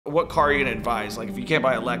what car are you gonna advise? Like if you can't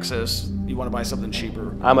buy a Lexus, you want to buy something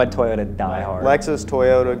cheaper. I'm a Toyota diehard. Lexus,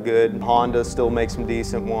 Toyota, good. Honda still makes some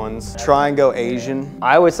decent ones. Try and go Asian.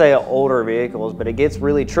 I would say older vehicles, but it gets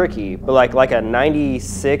really tricky. But like a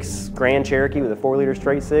 96 Grand Cherokee with a 4-liter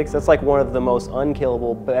straight six, that's like one of the most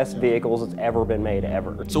unkillable, best vehicles that's ever been made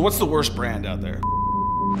ever. So what's the worst brand out there?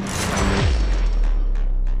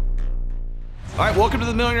 All right, welcome to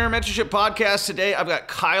the Millionaire Mentorship Podcast. Today, I've got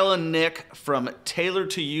Kyle and Nick from Tailor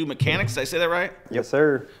to You Mechanics. Did I say that right? Yes,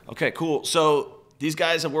 sir. Okay, cool. So these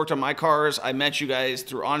guys have worked on my cars. I met you guys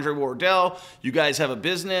through Andre Wardell. You guys have a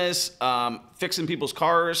business fixing people's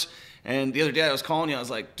cars. And the other day I was calling you. I was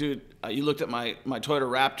like, dude, you looked at my Toyota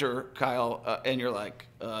Raptor, Kyle, and you're like,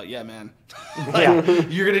 yeah, man.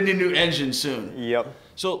 You're going to need a new engine soon. Yep.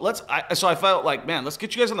 So I felt like, man, let's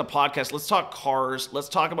get you guys on the podcast. Let's talk cars. Let's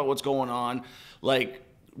talk about what's going on. Like,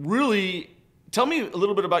 really, tell me a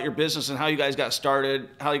little bit about your business and how you guys got started,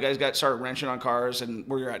 how you guys got started wrenching on cars, and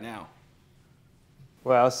where you're at now.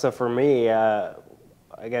 Well, so for me, I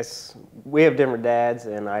guess we have different dads,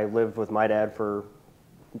 and I lived with my dad for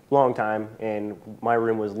a long time, and my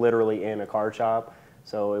room was literally in a car shop.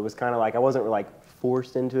 So it was kind of like, I wasn't like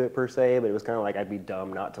forced into it per se, but it was kind of like I'd be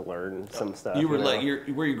dumb not to learn some stuff. You were like,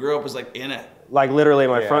 where you grew up was like in it. Like literally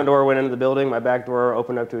my front door went into the building, my back door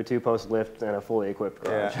opened up to a 2-post lift and a fully equipped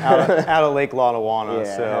garage. Yeah, out of Lake Lotawana.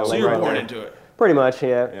 Yeah, so you were born into it. Pretty much,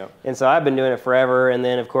 yeah. Yep. And so I've been doing it forever. And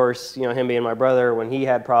then, of course, you know, him being my brother, when he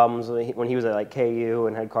had problems, when he was at like KU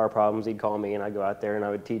and had car problems, he'd call me and I'd go out there and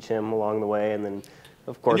I would teach him along the way. And then,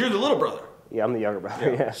 of course, and you're the little brother. Yeah, I'm the younger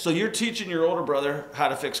brother. Yeah. So you're teaching your older brother how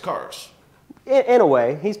to fix cars. In a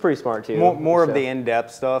way, he's pretty smart too. More of the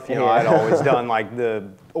in-depth stuff. You know, I'd always done like the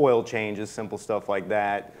oil changes, simple stuff like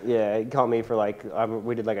that. Yeah, he called me for like,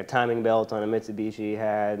 we did like a timing belt on a Mitsubishi he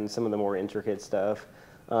had and some of the more intricate stuff.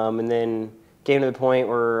 And then came to the point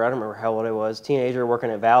where, I don't remember how old I was, teenager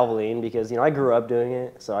working at Valvoline, because, you know, I grew up doing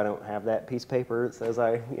it, so I don't have that piece of paper that says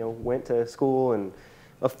I, you know, went to school and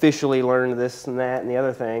officially learned this and that and the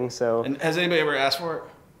other thing, so. And has anybody ever asked for it?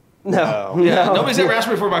 No. Yeah, nobody's ever asked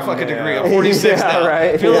me for my fucking degree. I'm 46 now.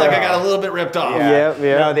 Right. I feel like I got a little bit ripped off. Yeah.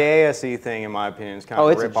 No, the ASE thing, in my opinion, is kind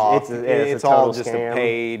of a rip-off. It's all just a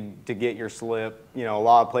paid to get your slip. You know, a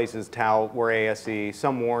lot of places tout we're ASE.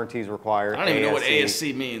 Some warranties require I don't even know what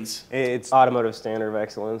ASE means. It's Automotive Standard of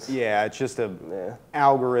Excellence. Yeah, it's just a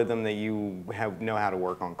algorithm that you know how to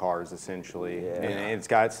work on cars, essentially. Yeah. And it's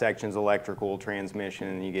got sections, electrical, transmission,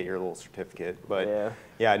 and you get your little certificate. But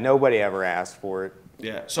yeah, nobody ever asked for it.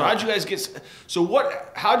 Yeah. So how'd you guys get?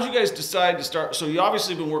 How'd you guys decide to start? So you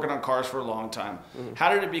obviously been working on cars for a long time.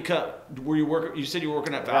 How did it become? Were you working? You said you were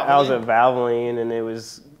working at Valvoline. I was at Valvoline, and it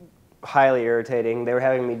was highly irritating. They were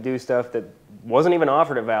having me do stuff that wasn't even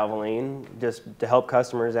offered at Valvoline, just to help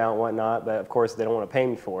customers out and whatnot. But of course, they don't want to pay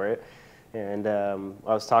me for it. And I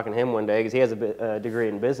was talking to him one day because he has a degree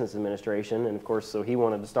in business administration, and of course, so he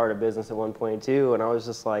wanted to start a business at one point too. And I was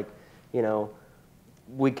just like, you know,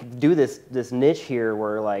 we could do this niche here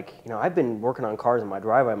where, like, you know, I've been working on cars in my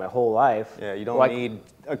driveway my whole life. Yeah, you don't like, need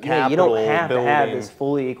a capital you don't have building. to have this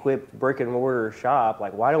fully equipped brick and mortar shop.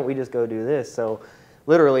 Like, why don't we just go do this? So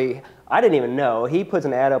literally, I didn't even know. He puts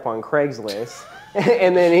an ad up on Craigslist.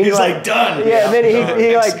 And then he's like done. Yeah, and then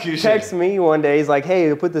he like texts me one day. He's like,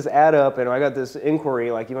 hey, put this ad up, and I got this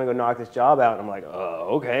inquiry. Like, you want to go knock this job out? And I'm like,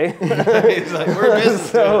 okay. He's like, we're in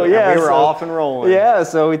business. So yeah, we were off and rolling. Yeah,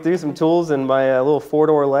 so we threw some tools in my little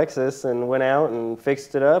 4-door Lexus and went out and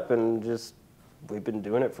fixed it up, and just we've been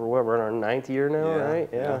doing it for what, we're in our 9th year now, right?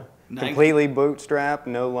 Yeah. Completely bootstrapped,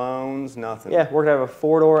 no loans, nothing. Yeah, we're gonna have a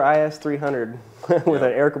 4-door IS 300 with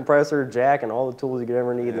an air compressor, jack, and all the tools you could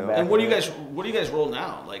ever need in the back. And what do you guys roll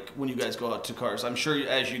now? Like when you guys go out to cars, I'm sure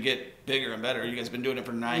as you get bigger and better, you guys have been doing it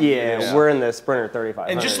for 9 years. Yeah, we're in the Sprinter 3500.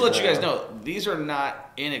 And just to let you guys know, these are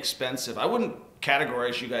not inexpensive. I wouldn't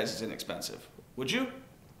categorize you guys as inexpensive. Would you?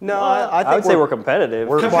 No, well, I would say we're competitive.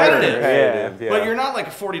 We're competitive. Yeah. But you're not like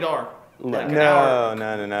a $40. No,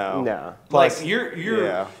 no. Plus, like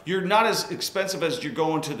you're not as expensive as you're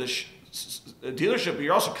going to the dealership, but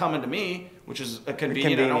you're also coming to me, which is a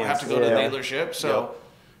convenient. I don't have to go to the dealership, so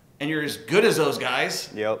and you're as good as those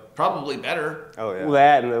guys. Yep. Probably better. Oh yeah. Well,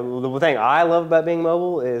 that and the thing I love about being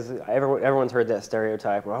mobile is everyone's heard that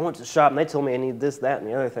stereotype where I went to the shop and they told me I need this, that, and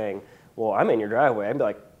the other thing. Well, I'm in your driveway. I'd be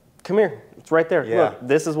like, come here, it's right there. Yeah. Look,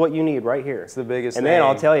 this is what you need right here. It's the biggest thing. And then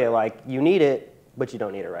I'll tell you, like, you need it, but you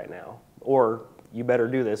don't need it right now. Or you better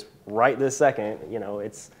do this right this second. You know,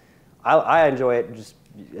 I enjoy it. Just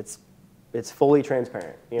it's fully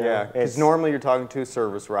transparent. You know? Yeah, because normally you're talking to a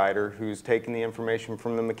service writer who's taking the information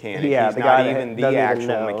from the mechanic. Yeah, he's the not guy even the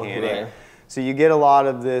actual mechanic. Yeah. So you get a lot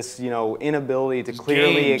of this, you know, inability to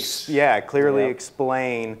clearly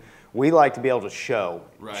explain. We like to be able to show.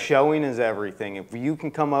 Right. Showing is everything. If you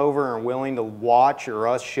can come over and willing to watch or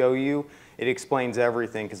us show you, it explains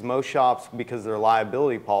everything. Because most shops, because of their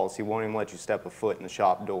liability policy, won't even let you step a foot in the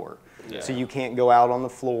shop door. Yeah. So you can't go out on the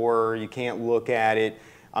floor, you can't look at it.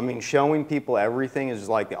 I mean, showing people everything is just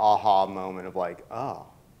like the aha moment of like, oh,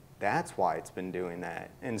 that's why it's been doing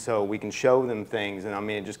that. And so we can show them things, and I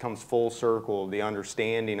mean, it just comes full circle, the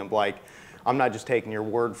understanding of like, I'm not just taking your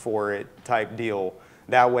word for it type deal.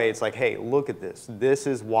 That way it's like, hey, look at this. This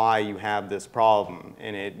is why you have this problem.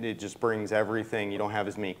 And it just brings everything. You don't have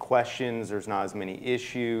as many questions, there's not as many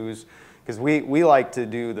issues. Because we like to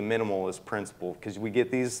do the minimalist principle, because we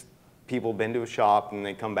get these people been to a shop and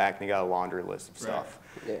they come back and they got a laundry list of stuff. Right.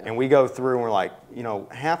 Yeah. And we go through and we're like, you know,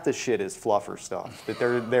 half the shit is fluffer stuff that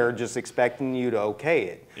they're just expecting you to okay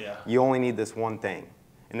it. Yeah. You only need this one thing,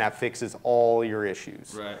 and that fixes all your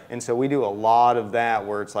issues. Right. And so we do a lot of that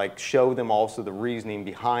where it's like show them also the reasoning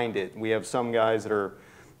behind it. We have some guys that are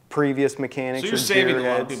previous mechanics. So you're saving a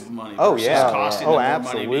lot of people money. Oh yeah. Costing them more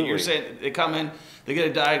absolutely. money. You're saying they come in, they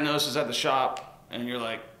get a diagnosis at the shop, and you're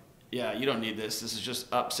like, yeah, you don't need this. This is just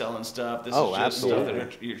upselling stuff. This is just absolutely.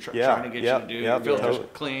 stuff that you're trying to get you to do. Your filter's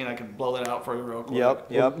clean. I can blow that out for you real quick.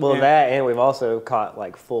 Well, that, and we've also caught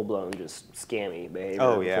like full-blown just scammy behavior.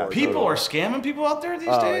 Oh, yeah. People are scamming people out there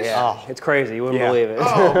these days? Yeah. Oh, it's crazy. You wouldn't believe it.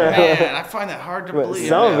 Oh, man. I find that hard to believe.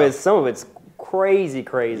 Some of it's crazy.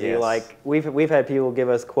 Yes. Like we've had people give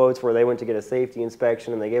us quotes where they went to get a safety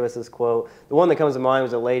inspection and they gave us this quote. The one that comes to mind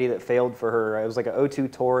was a lady that failed for her. It was like an 02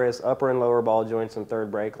 Taurus, upper and lower ball joints and third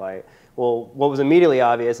brake light. Well, what was immediately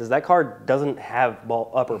obvious is that car doesn't have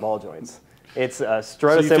upper ball joints. It's a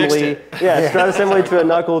strut assembly. Strut assembly to a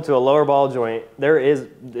knuckle to a lower ball joint.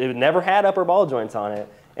 It never had upper ball joints on it.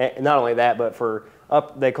 And not only that, but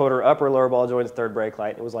they code her upper lower ball joints, third brake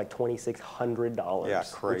light. It was like $2,600. Yeah,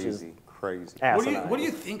 crazy. What do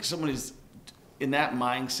you think someone is in that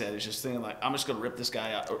mindset is just thinking like, I'm just going to rip this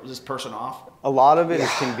guy out or this person off? A lot of it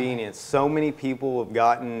is convenience. So many people have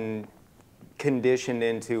gotten conditioned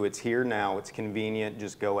into it's here now, it's convenient,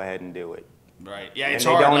 just go ahead and do it. Right. Yeah, it's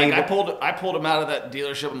hard. Like I pulled him out of that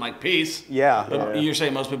dealership. I'm like, peace. Yeah. But you're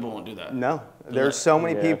saying most people won't do that. No. There's so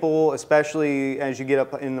many people, especially as you get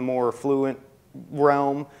up in the more affluent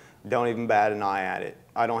realm, don't even bat an eye at it.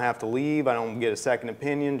 I don't have to leave. I don't get a second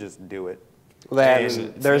opinion. Just do it. Well,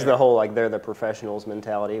 there's the whole like they're the professionals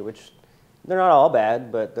mentality, which they're not all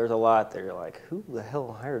bad, but there's a lot that you're like, who the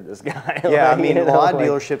hell hired this guy? Yeah, I mean, a lot of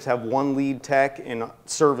dealerships have one lead tech and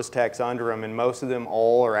service techs under them, and most of them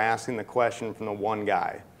all are asking the question from the one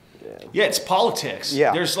guy. Yeah, it's politics.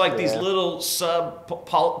 Yeah. There's like these little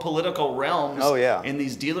sub-political realms in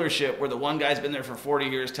these dealerships where the one guy's been there for 40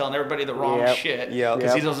 years telling everybody the wrong shit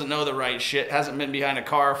because he doesn't know the right shit, hasn't been behind a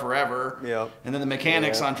car forever. And then the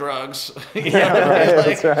mechanic's on drugs.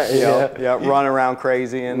 That's right. Run around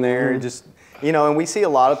crazy in there. Just, you know, and we see a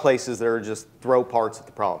lot of places that are just throw parts at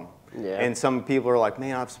the problem. And some people are like,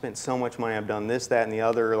 man, I've spent so much money. I've done this, that, and the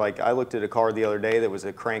other. Like, I looked at a car the other day that was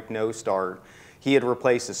a crank no start. He had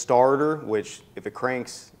replaced a starter, which if it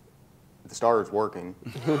cranks, the starter's working.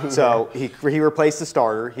 So he replaced the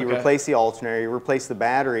starter, he replaced the alternator, he replaced the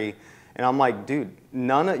battery, and I'm like, dude,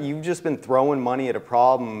 you've just been throwing money at a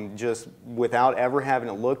problem just without ever having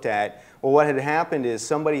it looked at. Well, what had happened is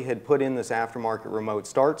somebody had put in this aftermarket remote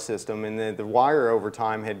start system, and the wire over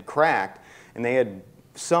time had cracked, and they had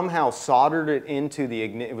somehow soldered it into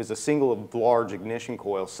it was a single large ignition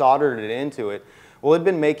coil, soldered it into it. Well, it had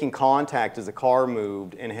been making contact as the car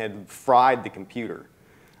moved and had fried the computer.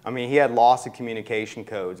 I mean, he had loss of communication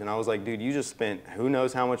codes. And I was like, dude, you just spent who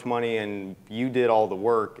knows how much money and you did all the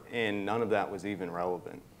work and none of that was even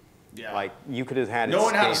relevant. Yeah. Like, you could have had it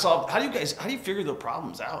knowing how to solve, how do you figure the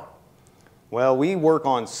problems out? Well, we work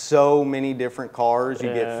on so many different cars,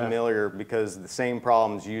 you get familiar because the same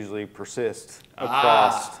problems usually persist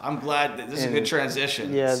across. I'm glad that this is a good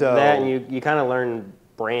transition. Yeah, so, that and you kind of learn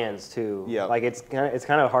brands too. Yeah. Like it's kind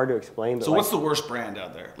of hard to explain. But so what's the worst brand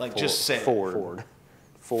out there? Like just say Ford.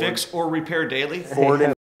 Fix or repair daily. Ford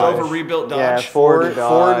and over rebuilt Dodge. Yeah, Ford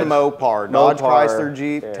and Mopar. Dodge, Chrysler,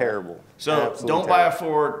 Jeep, terrible. So don't buy a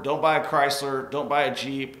Ford, don't buy a Chrysler, don't buy a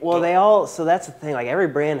Jeep. Well, so that's the thing. Like every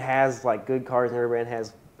brand has like good cars and every brand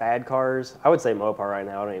has bad cars. I would say Mopar right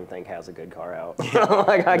now, I don't even think has a good car out.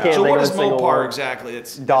 Like I can't. So think what of is Mopar exactly?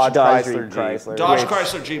 It's Dodge, Chrysler, Jeep. Dodge,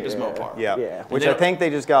 Chrysler, Jeep is Mopar. Yeah. Which I think they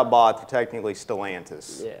just got bought. They're technically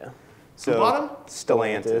Stellantis. Yeah. So Who bought 'em?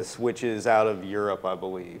 Stellantis, which is out of Europe, I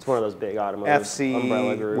believe. It's one of those big automotive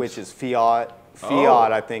umbrella FC, groups. which is Fiat.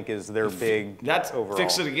 Fiat, I think, is their big That's overall.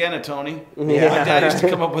 Fix It Again, Tony. Yeah. My dad used to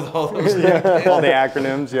come up with all those. All the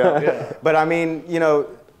acronyms, yeah. But I mean, you know,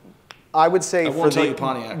 I would say I for won't tell you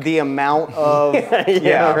Pontiac. the amount of really,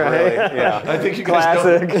 yeah. I think you guys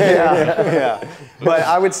Classic. know. Yeah. But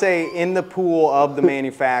I would say in the pool of the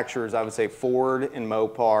manufacturers, I would say Ford and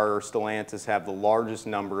Mopar or Stellantis have the largest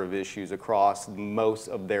number of issues across most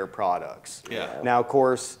of their products. Yeah. Now, of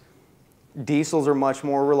course, diesels are much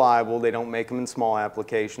more reliable. They don't make them in small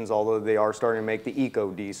applications, although they are starting to make the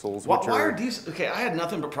eco diesels. Why are diesels? Okay, I had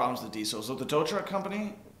nothing but problems with diesels. With the tow truck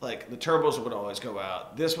company, like the turbos would always go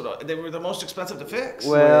out. They were the most expensive to fix.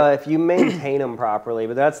 Well, if you maintain them properly,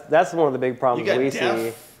 but that's one of the big You problems got we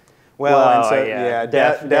DEF. see. Well, and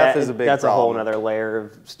so, DEF is a big That's problem. a whole other layer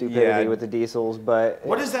of stupidity Yeah. with the diesels, but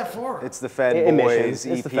What is that for? It's the Fed Emissions. boys,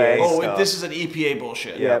 It's the EPA Fed. Oh, stuff. this is an EPA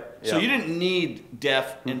bullshit. Yep. So you didn't need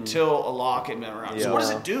DEF until a law came around. So Yeah. what does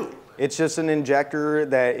it do? It's just an injector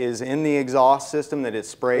that is in the exhaust system that it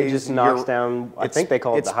sprays. it just knocks down. I think they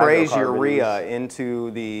call it the sprays hydrocarbons. urea into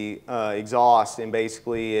the exhaust, and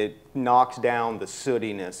basically it knocks down the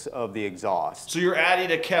sootiness of the exhaust. So you're adding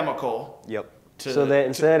a chemical. Yep. So that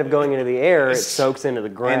instead of going into the air, it soaks into the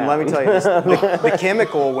ground. And let me tell you this, the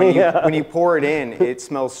chemical, when you pour it in, it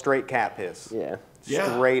smells straight cat piss. Yeah.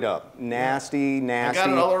 Yeah. Straight up. Nasty. I got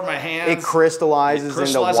it all over my hands. It crystallizes into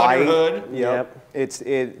crystallized white. on your hood. Yep.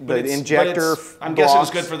 The injector. I'm guessing it's blocks-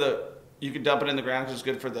 good for the. You can dump it in the ground because it's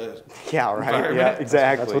good for the. Yeah, right. environment. Yeah,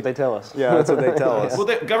 exactly. That's what they tell us. Yeah, that's what they tell us. Well,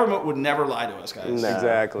 the government would never lie to us, guys. No.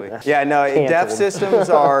 Exactly. Yeah, no, DEF Canceled. systems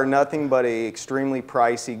are nothing but a extremely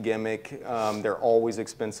pricey gimmick. They're always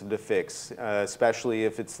expensive to fix, especially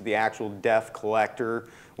if it's the actual DEF collector,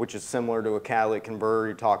 which is similar to a catalytic converter.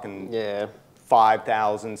 You're talking Yeah.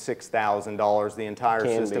 $5,000, $6,000. The entire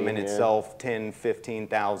Can system be, in yeah. itself, $10,000,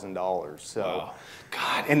 $15,000. So. Wow.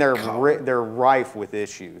 God. And they're rife with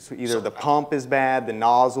issues. Either the pump is bad, the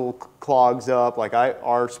nozzle clogs up. Like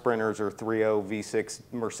our Sprinters are 3.0 V6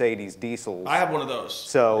 Mercedes diesels. I have one of those.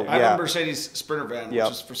 So, I have yeah. a Mercedes Sprinter van, Yep.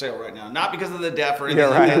 which is for sale right now. Not because of the DEF or anything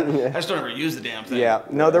Yeah, like right. that. I just don't ever use the damn thing. Yeah,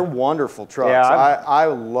 no, they're wonderful trucks. Yeah, I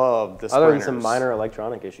love the Sprinters. Other than some minor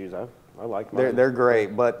electronic issues, I like mine. They're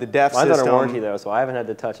great, but the DEF Mine's system. under warranty though, so I haven't had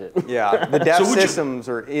to touch it. Yeah, the DEF So would you- systems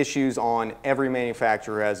are issues on every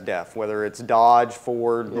manufacturer has DEF, whether it's Dodge,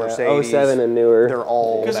 Ford, Mercedes. 07 and newer. They're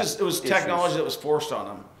all Because it was issues. technology that was forced on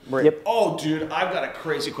them. Right. Yep. Oh, dude, I've got a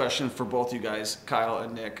crazy question for both you guys, Kyle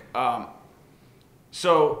and Nick.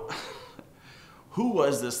 So, who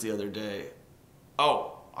was this the other day?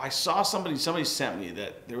 Oh, I saw somebody sent me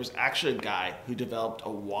that there was actually a guy who developed a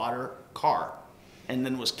water car and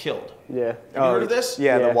then was killed. Yeah. Have you heard of this?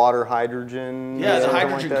 Yeah, Yeah. the water hydrogen. Yeah, the something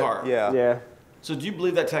hydrogen like that. car. Yeah. Yeah. So do you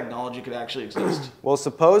believe that technology could actually exist? Well,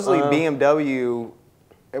 supposedly BMW,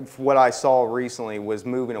 what I saw recently, was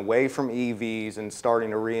moving away from EVs and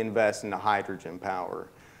starting to reinvest into hydrogen power.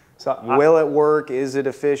 So Will it work? Is it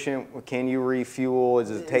efficient? Can you refuel?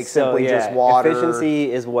 Does it take so, simply yeah, just water?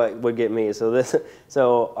 Efficiency is what would get me.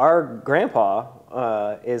 So our grandpa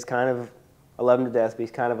is kind of. I love him to death, but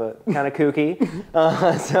he's kind of kooky.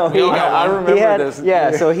 So We all got I one. remember he had, this.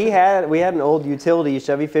 Yeah, so we had an old utility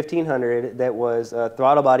Chevy 1500 that was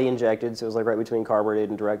throttle body injected, so it was like right between carbureted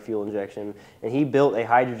and direct fuel injection. And he built a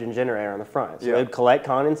hydrogen generator on the front, so Yeah. it'd collect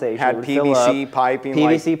condensation, Had it would fill PVC up, piping,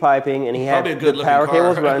 PVC piping, and he had Probably a the good-looking power car.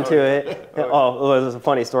 cables run to it. Oh, there's a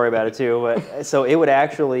funny story about it too. But so it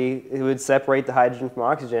would separate the hydrogen from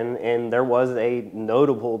oxygen, and there was a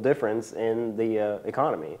notable difference in the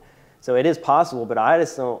economy. So it is possible, but I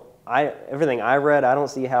just don't. Everything I read, I don't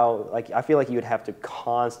see how. I feel like you would have to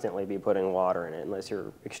constantly be putting water in it unless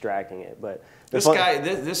you're extracting it. But This guy,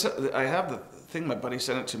 I have the thing. My buddy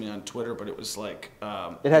sent it to me on Twitter, but it was like.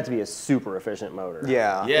 it had to be a super efficient motor.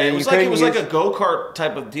 Yeah. Yeah, And it you was like couldn't a use- go-kart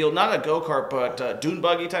type of deal. Not a go-kart, but dune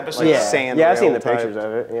buggy type of stuff. Like Yeah, sand yeah, I've seen rail the pictures type.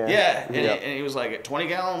 of it. Yeah, Yeah, and, Yep. and he was like, at 20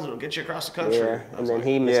 gallons, it'll get you across the country. yeah. I And was then like-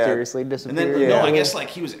 he mysteriously And disappeared. then, no, Yeah. I guess like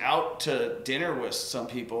he was out to dinner with some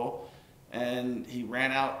people, and he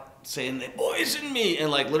ran out saying they poisoned me, and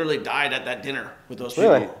like literally died at that dinner with those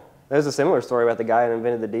people. Really? There's a similar story about the guy that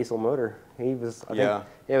invented the diesel motor. He was, I think,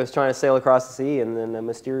 he was trying to sail across the sea and then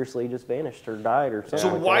mysteriously just vanished or died or something.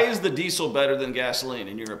 So like why that. is the diesel better than gasoline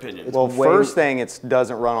in your opinion? Well, way- first thing, it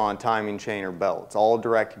doesn't run on timing chain or belt. It's all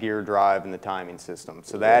direct gear drive in the timing system.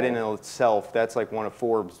 So that in itself, that's like one of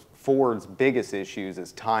Ford's biggest issues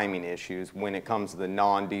is timing issues when it comes to the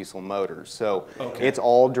non-diesel motors. So it's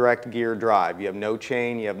all direct gear drive. You have no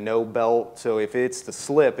chain, you have no belt. So if it's to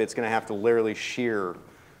slip, it's going to have to literally shear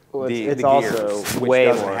Well, the it's gears, also which way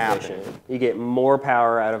doesn't more happen. efficient. You get more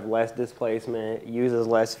power out of less displacement, uses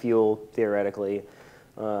less fuel theoretically.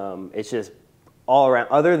 It's just all around.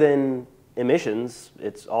 Other than emissions,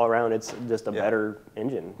 it's all around. It's just a better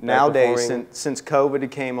engine. Nowadays, since COVID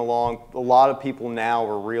came along, a lot of people now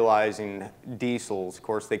are realizing diesels. Of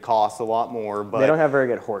course, they cost a lot more, but they don't have very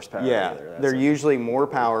good horsepower. yeah, either. they're usually more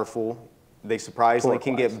powerful. They surprisingly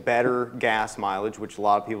can Torque-wise. get better gas mileage, which a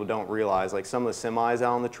lot of people don't realize. Like some of the semis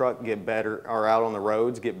out on the truck get better, or out on the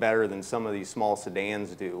roads get better than some of these small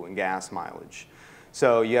sedans do in gas mileage.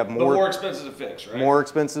 So you have more expensive to fix, right? More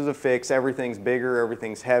expensive to fix. Everything's bigger.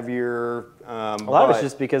 Everything's heavier. A lot of it's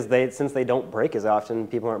just because since they don't break as often,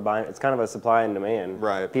 people aren't buying. It's kind of a supply and demand.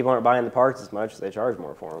 Right. People aren't buying the parts as much, so they charge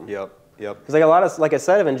more for them. Yep. Yep. Because like a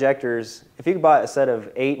set of injectors, if you could buy a set of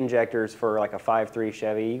 8 injectors for like a 5.3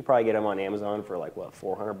 Chevy, you could probably get them on Amazon for like what,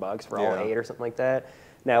 $400 for all 8 or something like that.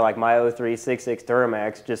 Now, like my 03 6.6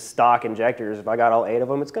 Duramax, just stock injectors, if I got all 8 of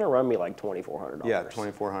them, it's going to run me like $2,400. Yeah,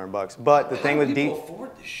 $2,400. But the thing with How do people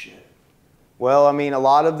afford this shit? Well, I mean, a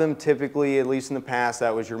lot of them typically, at least in the past,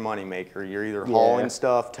 that was your moneymaker. You're either hauling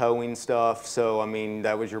stuff, towing stuff. So, I mean,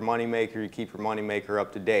 that was your moneymaker. You keep your moneymaker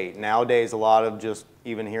up to date. Nowadays, a lot of just,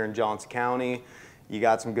 even here in Johnson County, you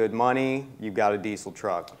got some good money, you've got a diesel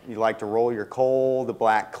truck. You like to roll your coal, the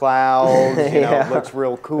black clouds, you know, it looks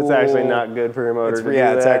real cool. It's actually not good for your motor to do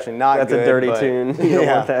that. It's actually not That's good. That's a dirty tune. You don't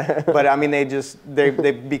want that. But I mean,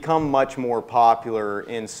 they've become much more popular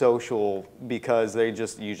in social because they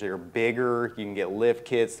just usually are bigger. You can get lift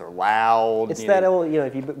kits, they're loud. It's that old,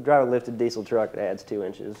 if you drive a lifted diesel truck, it adds 2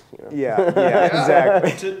 inches. Yeah,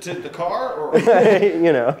 exactly. To the car or?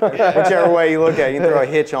 Whichever way you look at it, you can throw a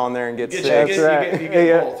hitch on there and get 6. That's right. You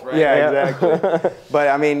get both, right? Yeah, exactly. But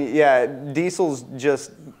I mean, diesels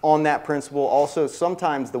just on that principle. Also,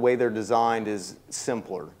 sometimes the way they're designed is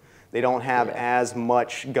simpler. They don't have as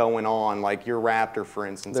much going on, like your Raptor, for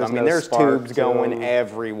instance. There's tubes going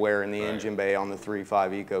everywhere in the engine bay on the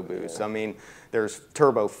 3.5 EcoBoost. I mean, there's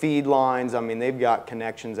turbo feed lines. I mean, they've got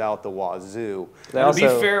connections out the wazoo. To be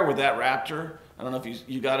fair with that Raptor, I don't know if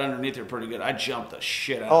you got underneath her pretty good. I jumped the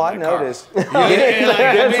shit out of I that car. noticed. To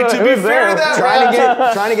be fair to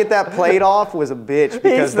that trying to get that plate off was a bitch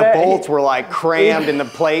because the bolts were like crammed and the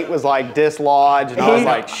plate was like dislodged, and I was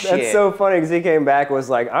like, shit. That's so funny because he came back and was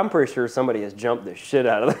like, I'm pretty sure somebody has jumped the shit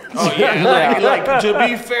out of that. Oh yeah, like to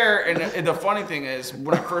be fair, and the funny thing is,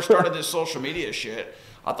 when I first started this social media shit,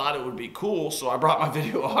 I thought it would be cool, so I brought my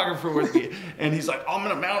videographer with me, and he's like, I'm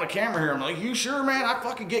gonna mount a camera here. I'm like, you sure, man? I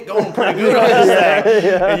fucking get going pretty good on this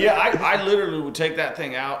thing. And I literally would take that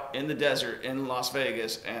thing out in the desert in Las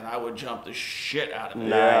Vegas, and I would jump the shit out of it.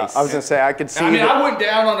 Nice. I was gonna say, I could see. I mean, I went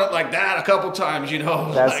down on it like that a couple times,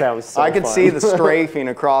 That sounds so I could fun. see the strafing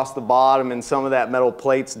across the bottom and some of that metal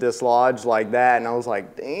plates dislodged like that, and I was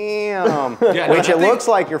like, damn. Which it looks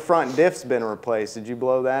like your front diff's been replaced. Did you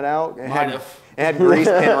blow that out? It had grease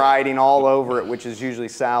pin writing all over it, which is usually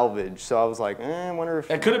salvage. So I was like, I wonder if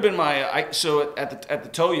it could have been so at the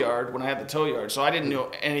tow yard, when I had the tow yard, so I didn't know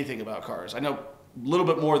anything about cars. I know a little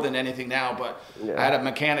bit more than anything now, but I had a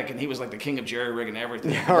mechanic, and he was like the king of jerry rigging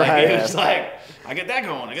everything. He was like, I get that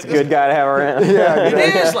going. It's a good guy to have around.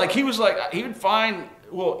 It is. Like, he was like, he would find,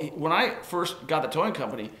 when I first got the towing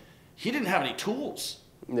company, he didn't have any tools.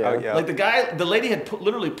 Like the lady had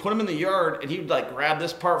literally put him in the yard, and he would like grab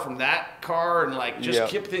this part from that car and like just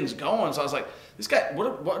keep things going. So I was like, this guy,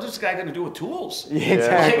 what is this guy going to do with tools?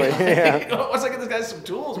 Exactly. Once I get this guy some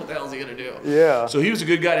tools, what the hell is he going to do? Yeah. So he was a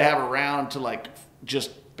good guy to have around to like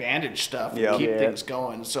just bandage stuff and keep things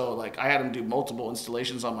going. So like I had him do multiple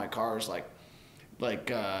installations on my cars,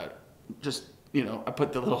 just. I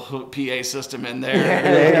put the little PA system in there.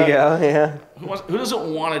 There you go, Who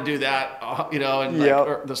doesn't want to do that, and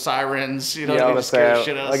or the sirens, to scare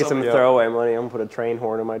shit out of I get some somebody. throwaway money. I'm going to put a train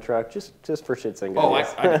horn in my truck just for shits and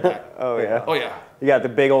giggles. I did that. Oh yeah. You got the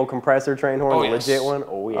big old compressor train horn, the yes. legit one?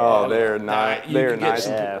 Oh, yeah. Oh, they're nice. They're nice.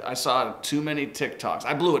 I saw too many TikToks.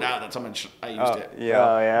 I blew it out. That's how much I used it. Yeah.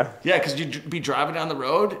 Oh, yeah. Yeah, because you'd be driving down the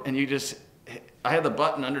road, and I had the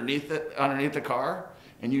button underneath the car,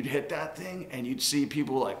 and you'd hit that thing, and you'd see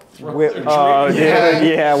people like throw their drink. Oh, dude,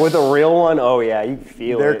 yeah, with a real one, oh yeah, you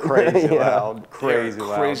feel They're it. crazy loud, crazy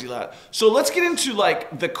loud. So let's get into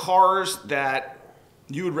like the cars that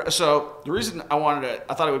you would. So the reason I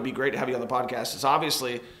thought it would be great to have you on the podcast is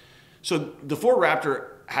obviously, so the Ford Raptor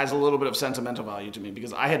has a little bit of sentimental value to me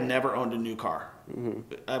because I had never owned a new car. Mm-hmm.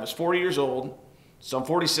 I was 40 years old. So I'm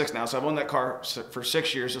 46 now, so I've owned that car for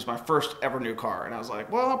 6 years. It was my first ever new car. And I was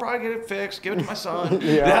like, well, I'll probably get it fixed, give it to my son.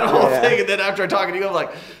 That whole thing. And then after talking to you, I'm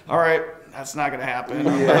like, all right, that's not going to happen.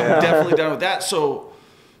 I'm definitely done with that. So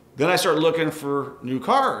then I started looking for new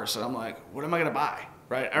cars, and I'm like, what am I gonna buy?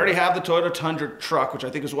 Right. I already have the Toyota Tundra truck, which I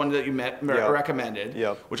think is one that you recommended.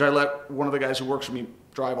 Yep. Which I let one of the guys who works for me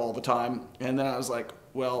drive all the time. And then I was like,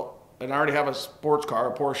 well, and I already have a sports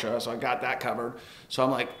car, a Porsche, so I got that covered. So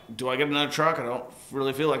I'm like, do I get another truck? I don't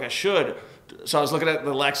really feel like I should. So I was looking at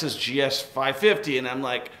the Lexus GS 550, and I'm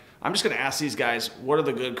like, I'm just gonna ask these guys, what are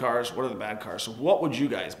the good cars? What are the bad cars? So what would you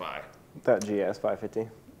guys buy? That GS 550.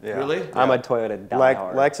 Yeah. Really? I'm a Toyota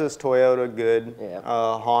diehard. Lexus, Toyota, good. Yeah.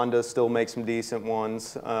 Honda still makes some decent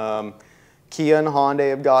ones. Kia and Hyundai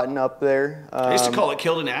have gotten up there. I used to call it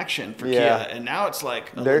killed in action for Kia, and now it's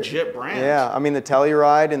like a legit brand. Yeah, I mean the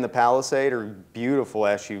Telluride and the Palisade are beautiful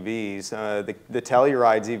SUVs. The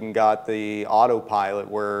Telluride's even got the autopilot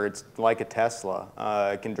where it's like a Tesla.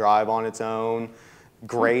 It can drive on its own.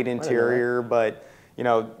 Great interior, but you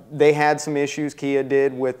know, they had some issues, Kia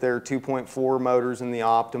did, with their 2.4 motors in the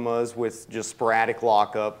Optimas with just sporadic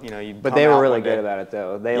lockup. You know, but they were really good about it,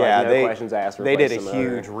 though. They no questions asked. They did a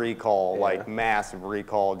huge recall, like massive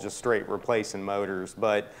recall, just straight replacing motors.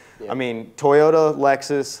 But I mean, Toyota,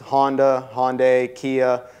 Lexus, Honda, Hyundai,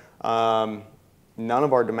 Kia. None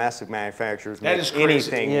of our domestic manufacturers make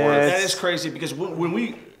anything worth. That is crazy because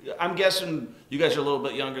I'm guessing you guys are a little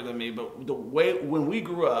bit younger than me, but the way when we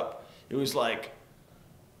grew up, it was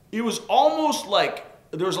almost like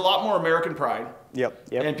there was a lot more American pride. Yep.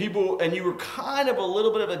 And you were kind of a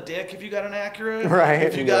little bit of a dick if you got an Acura, right?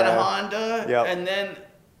 If you got a Honda, and then.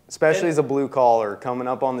 Especially as a blue collar coming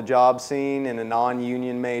up on the job scene in a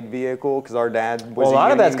non-union made vehicle, because our dad was a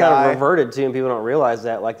lot of that's kind of reverted to, and people don't realize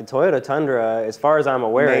that. Like the Toyota Tundra, as far as I'm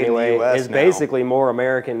aware anyway, is basically more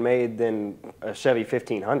American made than a Chevy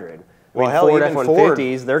 1500. Well, hell, Ford even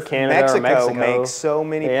F-150s, they're Canada or Mexico. Makes so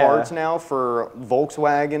many parts now for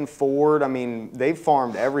Volkswagen, Ford. I mean, they've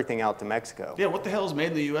farmed everything out to Mexico. Yeah, what the hell is made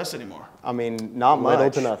in the U.S. anymore? I mean, not much.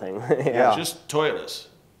 Little to nothing. Just Toyotas.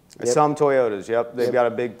 Some Toyotas, they've got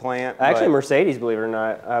a big plant. Actually, Mercedes, believe it or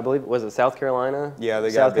not, I believe, was it South Carolina? Yeah, they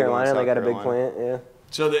got South Carolina. They got a big plant. Yeah.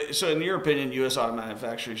 So in your opinion, U.S. auto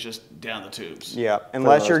manufacturing is just down the tubes. Yeah,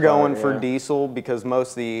 unless you're going for diesel, because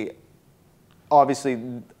most of the,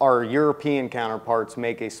 obviously, our European counterparts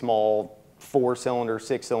make a small 4-cylinder,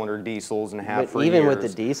 6-cylinder diesels and have for even years. with the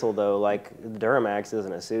diesel though, like Duramax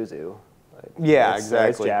isn't a Suzu. Yeah, exactly.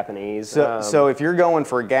 It's Japanese. So if you're going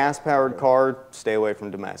for a gas-powered car, stay away from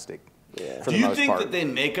domestic. Yeah. Do you think that they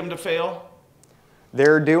make them to fail?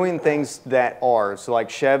 They're doing things that are. So like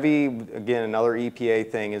Chevy, again, another EPA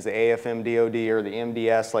thing is the AFM DOD or the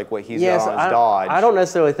MDS, like what he's got on his Dodge. I don't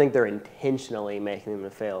necessarily think they're intentionally making them to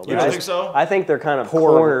fail. You don't think so? I think they're kind of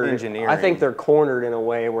poor cornered. Engineering. I think they're cornered in a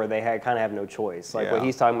way where they kind of have no choice. Like what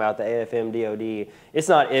he's talking about, the AFM DOD, it's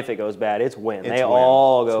not if it goes bad, it's when. They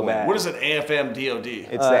all go bad. What is an AFM DOD?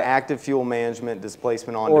 It's the active fuel management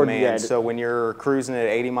displacement on demand. So when you're cruising at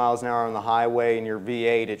 80 miles an hour on the highway and you're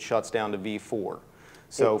V8, it shuts down to V4.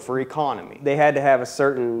 So for economy. They had to have a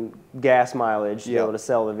certain gas mileage to be able to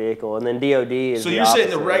sell the vehicle. And then DOD is So you're saying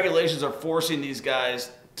the regulations are forcing these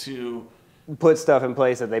guys to put stuff in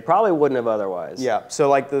place that they probably wouldn't have otherwise. Yeah, so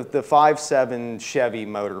like the 5.7 Chevy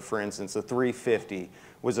motor, for instance, the 350,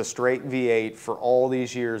 was a straight V8 for all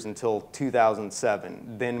these years until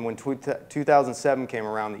 2007. Then when 2007 came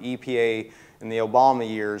around, the EPA in the Obama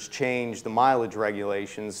years changed the mileage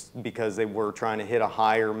regulations because they were trying to hit a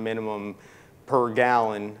higher minimum per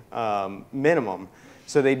gallon minimum.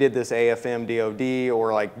 So they did this AFM DOD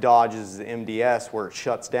or like Dodge's MDS where it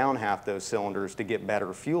shuts down half those cylinders to get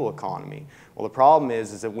better fuel economy. Well, the problem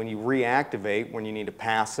is that when you reactivate, when you need to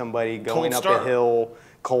pass somebody going up a hill,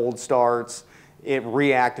 cold starts, it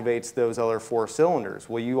reactivates those other 4 cylinders.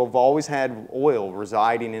 Well, you have always had oil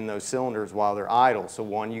residing in those cylinders while they're idle. So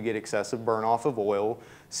one, you get excessive burn off of oil.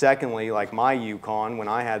 Secondly, like my Yukon, when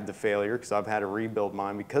I had the failure, because I've had to rebuild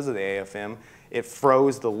mine because of the AFM, it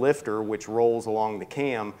froze the lifter, which rolls along the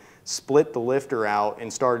cam, split the lifter out,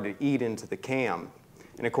 and started to eat into the cam.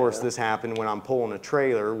 And of course, this happened when I'm pulling a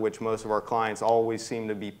trailer, which most of our clients always seem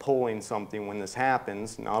to be pulling something when this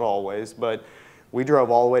happens. Not always, but we drove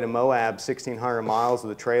all the way to Moab, 1,600 miles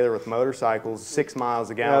with a trailer with motorcycles, 6 miles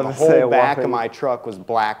a gallon. The whole back of my truck was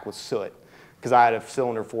black with soot because I had a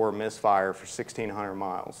cylinder 4 misfire for 1,600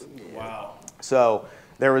 miles. Wow. So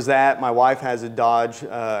there was that. My wife has a Dodge,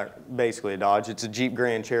 basically a Dodge. It's a Jeep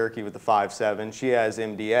Grand Cherokee with a 5.7. She has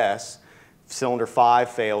MDS. Cylinder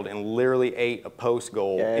 5 failed and literally ate a post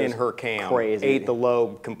goal in her cam. Crazy. Ate the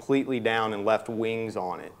lobe completely down and left wings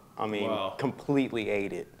on it. I mean, completely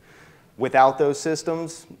ate it. Without those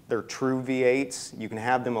systems, they're true V8s. You can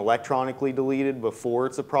have them electronically deleted before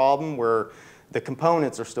it's a problem, where the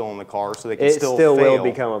components are still in the car, so they can still will fail.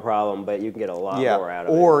 become a problem, but you can get a lot more out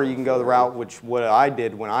of it. Or you can go the route, which what I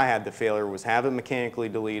did when I had the failure was have it mechanically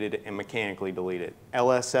deleted and mechanically delete it.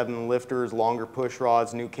 LS7 lifters, longer push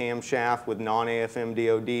rods, new camshaft with non-AFM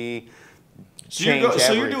DOD.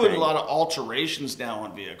 So you're doing a lot of alterations now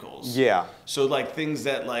on vehicles. Yeah. So like things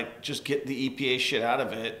that like just get the EPA shit out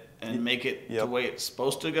of it and make it the way it's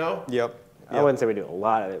supposed to go. Yep. I wouldn't say we do a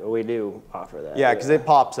lot of it, but we do offer that. Yeah, because it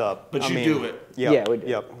pops up. But you do it. Yep. Yeah, we do.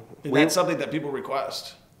 Yep. And that's something that people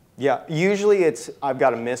request. Yeah, usually it's I've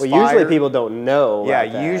got a misfire. Well, usually people don't know. Yeah,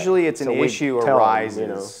 about that. usually it's an So we issue tell them, arises. you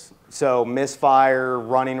know. So misfire,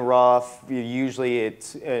 running rough. Usually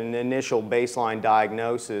it's an initial baseline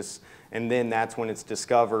diagnosis, and then that's when it's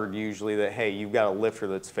discovered. Usually that hey, you've got a lifter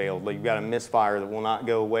that's failed. Like you've got a misfire that will not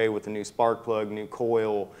go away with a new spark plug, new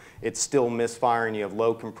coil. It's still misfiring. You have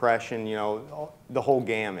low compression. You know the whole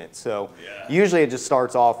gamut. So usually it just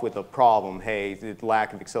starts off with a problem. Hey, the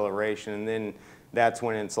lack of acceleration, and then that's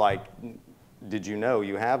when it's like, did you know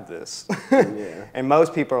you have this? Yeah. And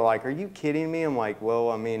most people are like, are you kidding me? I'm like,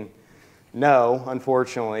 well, I mean, no,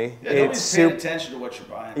 unfortunately. Yeah, nobody's paying attention to what you're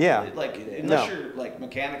buying. Yeah. Like, unless you're like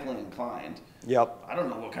mechanically inclined. Yep. I don't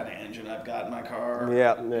know what kind of engine I've got in my car.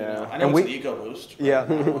 Yeah. You know, I And know it's an EcoBoost.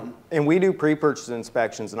 Yeah. And we do pre-purchase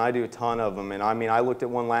inspections, and I do a ton of them. And I mean, I looked at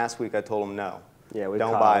one last week. I told them no. Yeah, we've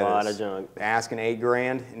don't caught buy a lot this. of junk. Asking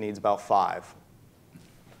 $8,000, it needs about $5,000.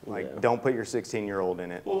 Like, don't put your 16-year-old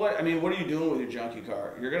in it. Well, what are you doing with your junky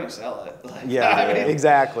car? You're gonna sell it. Like, Yeah, I mean,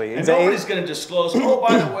 exactly. And nobody's gonna disclose. Oh,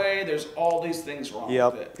 by the way, there's all these things wrong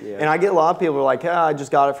with it. Yeah. And I get a lot of people who are like, I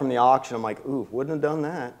just got it from the auction. I'm like, ooh, wouldn't have done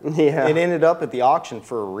that. Yeah. It ended up at the auction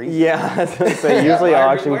for a reason. Yeah, so usually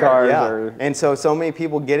auction cars are. And so many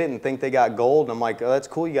people get it and think they got gold. And I'm like, oh, that's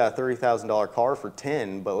cool. You got a $30,000 car for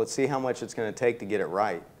 10, but let's see how much it's going to take to get it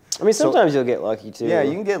right. I mean, sometimes you'll get lucky too. Yeah,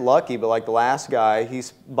 you can get lucky, but like the last guy,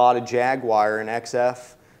 he's bought a Jaguar, an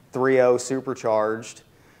XF 3.0 supercharged.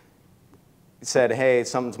 He said, hey,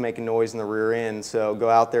 something's making noise in the rear end, so go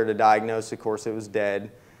out there to diagnose. Of course, it was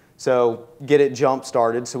dead. So get it jump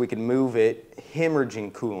started so we could move it,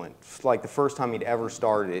 hemorrhaging coolant. Like the first time he'd ever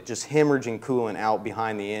started it, just hemorrhaging coolant out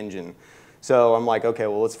behind the engine. So I'm like, okay,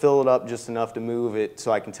 well, let's fill it up just enough to move it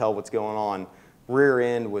so I can tell what's going on. Rear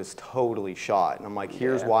end was totally shot. And I'm like,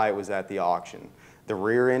 here's why it was at the auction. The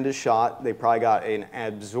rear end is shot. They probably got an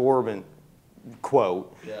absorbent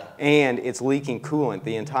quote. Yeah. And it's leaking coolant.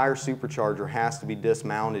 The entire supercharger has to be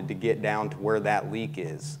dismounted to get down to where that leak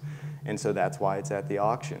is. And so that's why it's at the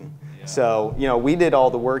auction. Yeah. So, you know, we did all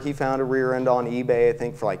the work. He found a rear end on eBay, I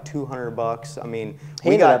think, for like $200. I mean,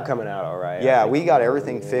 we got coming out all right. Yeah, we got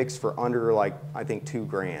everything fixed for under like, I think,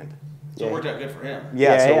 $2,000. So it worked out good for him.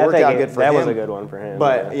 Yeah, so it worked out good for him. That was a good one for him.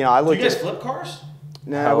 But, you know, I looked Do you guys flip cars?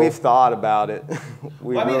 No, we've thought about it.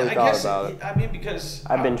 We really thought about it. I mean, because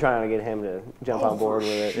I've been trying to get him to jump on board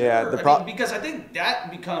with it. Sure. Yeah, because I think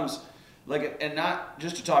that becomes like, and not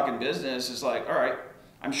just to talk in business, it's like, all right,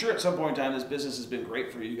 I'm sure at some point in time this business has been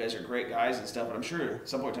great for you. You guys are great guys and stuff, but I'm sure at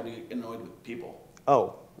some point in time you get annoyed with people.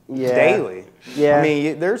 Oh, daily. Yeah. I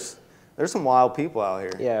mean, there's some wild people out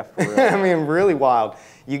here. Yeah, for real. I mean, really wild.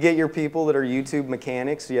 You get your people that are YouTube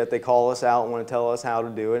mechanics, yet they call us out and want to tell us how to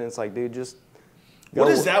do it. And it's like, dude, just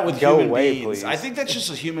what is that with human beings? Please. I think that's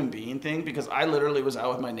just a human being thing, because I literally was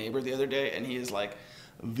out with my neighbor the other day, and he is like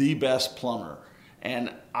the best plumber.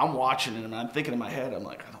 And I'm watching him, and I'm thinking in my head, I'm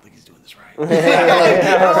like, I don't think he's doing this right. What the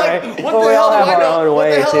hell do I know? What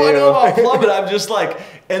the hell do I know about plumbing? I'm just like,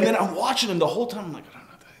 and then I'm watching him the whole time. I'm like, I don't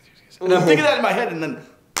know that. And I'm thinking that in my head, and then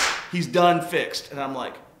he's done, fixed, and I'm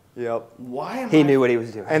like, yep. Why am He knew what he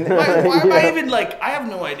was doing. And why am I even like, I have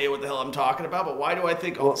no idea what the hell I'm talking about, but why do I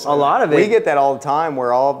think all of a sudden? A lot of it. We get that all the time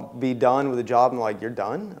where I'll be done with a job and like, you're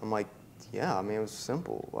done? I'm like, yeah, I mean, it was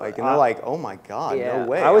simple. Like, and they're like, oh my God, no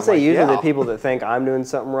way. I would say like, usually the people that think I'm doing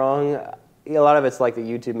something wrong, a lot of it's like the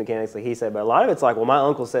YouTube mechanics, like he said, but a lot of it's like, well, my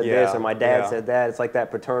uncle said this or my dad said that. It's like that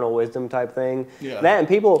paternal wisdom type thing. Yeah. That and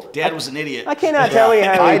people. Dad was an idiot. I cannot tell you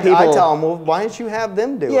how many people. I tell them, well, why don't you have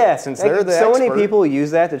them do it? Since they're the so expert. many people use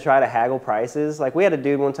that to try to haggle prices. Like we had a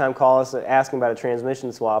dude one time call us asking about a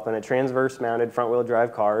transmission swap and a transverse mounted front wheel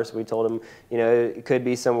drive car. So we told him, you know, it could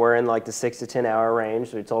be somewhere in like the 6 to 10 hour range.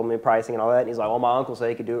 So we told him the pricing and all that. And he's like, well, my uncle said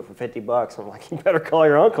he could do it for $50. I'm like, you better call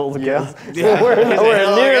your uncle because we're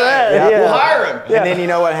nowhere near that. We'll hire him. And then you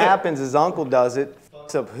know what happens is uncle does it,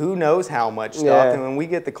 fucks up who knows how much stuff, Yeah. and when we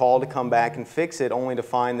get the call to come back and fix it, only to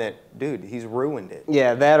find that, dude, he's ruined it.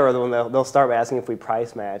 Yeah, that or when they'll start asking if we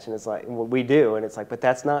price match, and it's like, well, we do, and it's like, but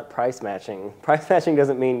that's not price matching. Price matching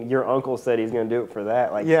doesn't mean your uncle said he's going to do it for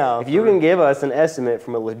that. Like, if you can give us an estimate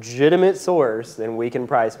from a legitimate source, then we can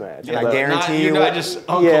price match. And I guarantee you, not just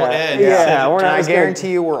Uncle Ed. I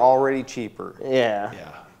guarantee you, we're already cheaper. Yeah.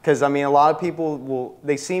 Because I mean, a lot of people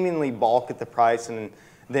they seemingly balk at the price, and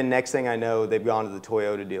then next thing I know, they've gone to the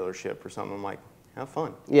Toyota dealership or something. I'm like, have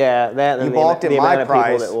fun. Yeah, that. You balked at my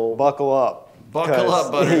price. Buckle up. Buckle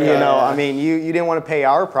up, buddy. You know, I mean, you didn't want to pay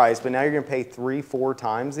our price, but now you're going to pay 3-4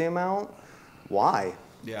 times the amount. Why?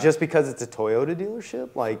 Yeah. Just because it's a Toyota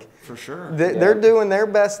dealership? Like, for sure. They're doing their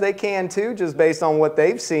best they can too, just based on what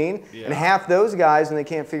they've seen. Yeah. And half those guys, when they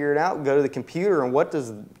can't figure it out, go to the computer, and what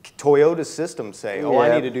does Toyota's system say? Oh,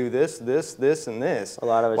 I need to do this, this, this, and this. A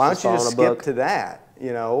lot of it's Why just don't you just following a skip book. to that?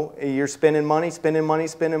 You know, you're spending money, spending money,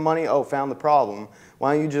 spending money. Oh, found the problem.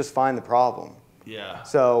 Why don't you just find the problem? Yeah.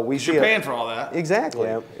 So you're paying for all that. Exactly.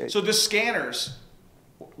 Yeah. So the scanners,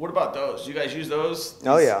 what about those? Do you guys use those?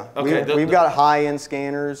 Oh yeah. Okay. We've got high-end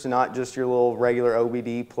scanners, not just your little regular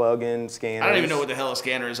OBD plug-in scanners. I don't even know what the hell a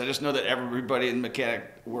scanner is. I just know that everybody in the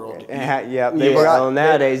mechanic world. Well,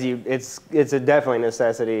 nowadays it's a definitely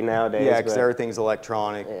necessity nowadays. Yeah, because everything's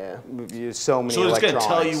electronic. Yeah. So many. So it's going to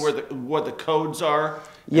tell you what the codes are.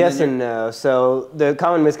 Yes and no. So the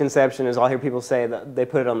common misconception is I'll hear people say that they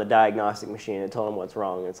put it on the diagnostic machine and tell them what's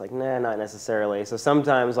wrong. It's like, nah, not necessarily. So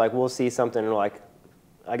sometimes like we'll see something like,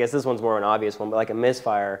 I guess this one's more an obvious one, but like a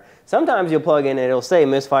misfire. Sometimes you'll plug in and it'll say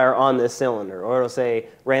misfire on this cylinder, or it'll say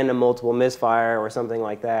random multiple misfire or something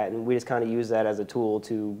like that. And we just kind of use that as a tool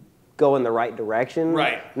to go in the right direction.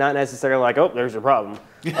 Right. Not necessarily like, oh, there's your problem.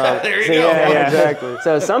 There you go. Yeah, exactly.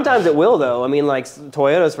 So sometimes it will though. I mean, like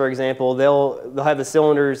Toyotas, for example, they'll have the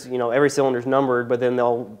cylinders, you know, every cylinder's numbered, but then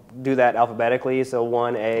they'll do that alphabetically. So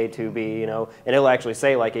 1A, 2B, you know, and it'll actually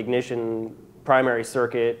say like ignition primary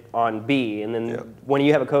circuit on B, and then when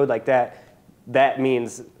you have a code like that, that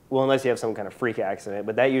means, well, unless you have some kind of freak accident,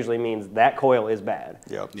 but that usually means that coil is bad.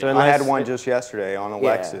 Yep. So I had one just yesterday on a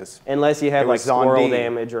Lexus. Unless you have like squirrel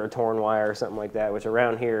damage or a torn wire or something like that, which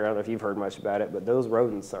around here, I don't know if you've heard much about it, but those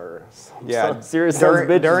rodents are some serious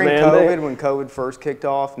bitches, during man. COVID, when COVID first kicked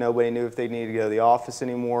off, nobody knew if they needed to go to the office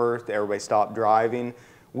anymore. Everybody stopped driving.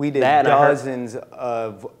 We did dozens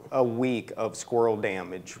of a week of squirrel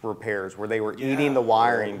damage repairs where they were eating the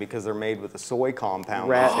wiring because they're made with a soy compound.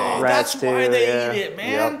 That's why they eat it,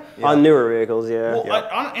 man. Yep. On newer vehicles,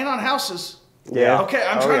 and on houses. Yeah. Okay,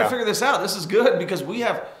 I'm trying to figure this out. This is good because we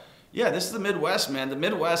have, this is the Midwest, man. The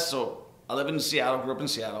Midwest, so I live in Seattle, grew up in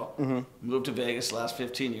Seattle, moved to Vegas the last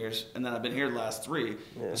 15 years, and then I've been here the last 3.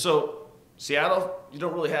 Yeah. So Seattle, you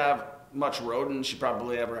don't really have much rodents. You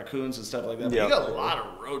probably have raccoons and stuff like that. But you got a lot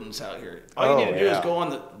of rodents out here. All you need to do is go on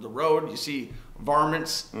the road. You see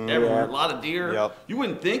varmints everywhere, a lot of deer. Yep. You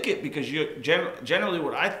wouldn't think it because you generally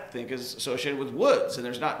what I think is associated with woods, and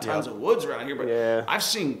there's not tons of woods around here. But I've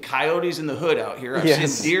seen coyotes in the hood out here. I've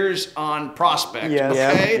seen deers on Prospect.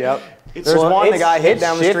 Okay. Yep. There's one that got hit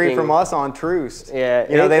down the street from us on Troost.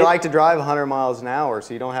 Yeah. You know, they like to drive 100 miles an hour,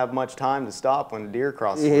 so you don't have much time to stop when a deer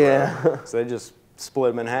crosses the road. So they just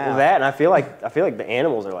split them in half. That, and I feel like the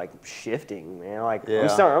animals are like shifting, man. Like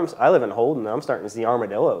I live in Holden, and I'm starting to see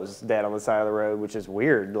armadillos dead on the side of the road, which is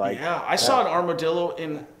weird. Like I saw an armadillo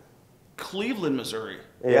in Cleveland, Missouri.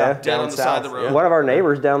 Dead on the side of the road. One of our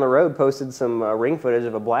neighbors down the road posted some ring footage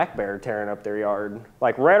of a black bear tearing up their yard,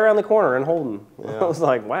 like right around the corner in Holden. I was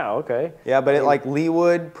like, wow, okay. Yeah, but like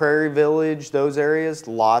Leawood, Prairie Village, those areas,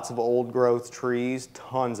 lots of old growth trees,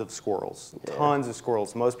 tons of squirrels. Tons of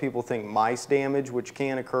squirrels. Most people think mice damage, which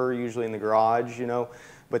can occur usually in the garage, you know.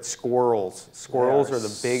 But squirrels are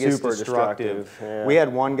the biggest destructive. We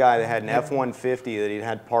had one guy that had an F-150 that he'd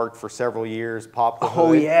had parked for several years, popped the hood.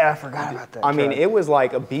 Oh yeah, I forgot about that. I mean, it was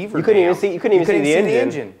like a beaver. You couldn't even see the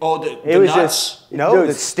engine. Oh, the was nuts?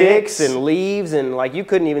 The sticks and leaves, and like you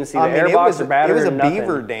couldn't even see the airbox or battery. It was a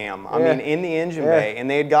beaver dam. I mean, in the engine bay, and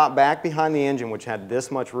they had got back behind the engine, which had this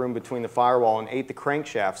much room between the firewall, and ate the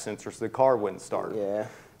crankshaft sensor so the car wouldn't start. Yeah.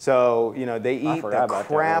 So, you know, they eat the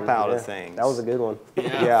crap out of things. That was a good one.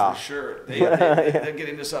 Yeah, for sure. They get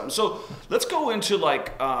into something. So let's go into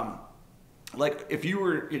like if you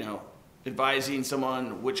were, you know, advising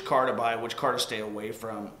someone which car to buy, which car to stay away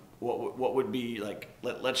from, what would be like,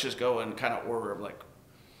 let's just go in kind of order of like,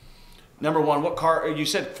 number one, what car, you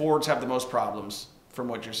said Fords have the most problems from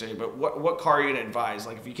what you're saying, but what car are you going to advise?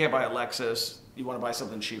 Like if you can't buy a Lexus, you want to buy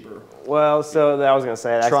something cheaper. Well, so I was going to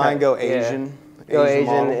say that. Try and go Asian. Go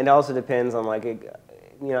Asian. It also depends on like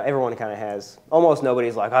everyone kind of has, almost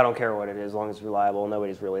nobody's like, I don't care what it is, as long as it's reliable.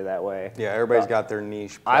 Nobody's really that way. Yeah, everybody's got their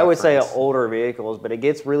niche preference. I would say older vehicles, but it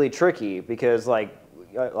gets really tricky because like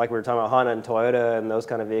we were talking about Honda and Toyota and those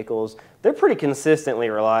kind of vehicles, they're pretty consistently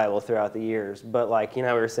reliable throughout the years. But like, we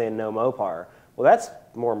were saying no Mopar. Well, that's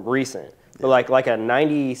more recent. But like a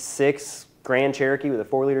 96 Grand Cherokee with a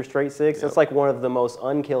 4-liter straight six, that's like one of the most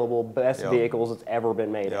unkillable, best vehicles that's ever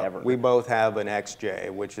been made ever. We both have an XJ,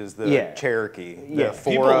 which is the Cherokee. The 4.0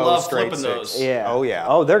 People love straight flipping six. those. Yeah. Oh, yeah.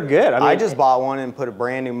 Oh, they're good. I just bought one and put a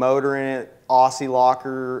brand new motor in it, Aussie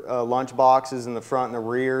locker lunch boxes in the front and the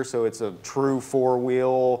rear, so it's a true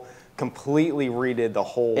 4-wheel. Completely redid the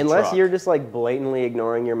whole truck. You're just like blatantly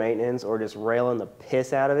ignoring your maintenance or just railing the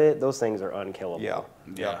piss out of it, those things are unkillable.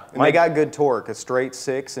 Yeah. And they got good torque. A straight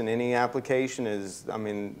six in any application is,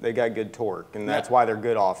 they got good torque, and that's why they're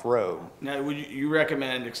good off-road. Now, would you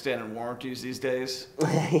recommend extended warranties these days?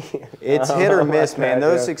 It's hit or miss, man.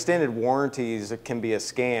 Those extended warranties can be a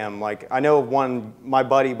scam. Like, I know my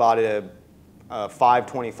buddy bought a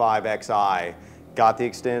 525 Xi, got the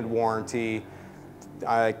extended warranty.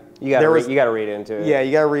 You got to read into it. Yeah,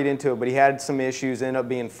 you got to read into it. But he had some issues, ended up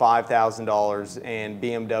being $5,000, and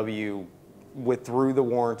BMW withdrew the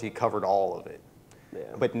warranty, covered all of it. Yeah.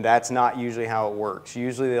 But that's not usually how it works.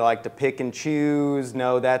 Usually they like to pick and choose.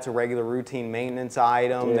 No, that's a regular routine maintenance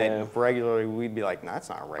item. That regularly we'd be like, no, that's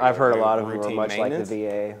not regular. I've heard a lot of them are much like the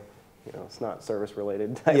VA. It's not service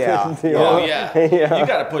related type of deal. Oh yeah. You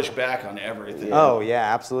got to push back on everything. Oh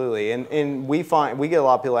yeah, absolutely. And we get a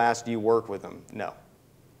lot of people ask, do you work with them? No.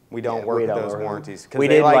 We don't work with those warranties. We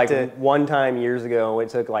did like one time years ago. It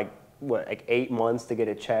took like 8 months to get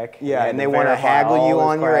a check. Yeah, and they want to haggle you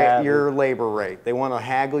on your labor rate. They want to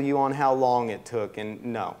haggle you on how long it took. And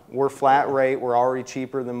no, we're flat rate. We're already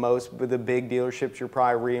cheaper than most. With the big dealerships, you're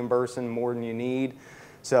probably reimbursing more than you need.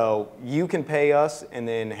 So you can pay us and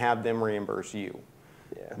then have them reimburse you.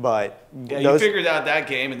 Yeah. But you figured out that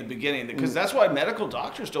game in the beginning because that's why medical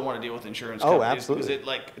doctors don't want to deal with insurance companies. Oh, absolutely.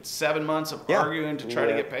 Because it's 7 months of arguing to try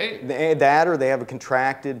to get paid. That or they have a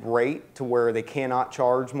contracted rate to where they cannot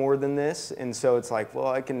charge more than this. And so it's like, well,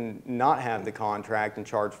 I can not have the contract and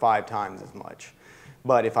charge 5 times as much.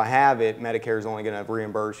 But if I have it, Medicare is only going to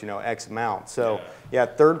reimburse, X amount. So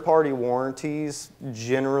third-party warranties,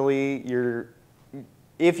 generally,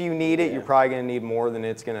 if you need it, you're probably going to need more than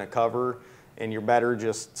it's going to cover. And you're better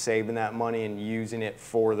just saving that money and using it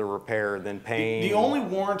for the repair than paying. The only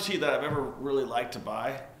warranty that I've ever really liked to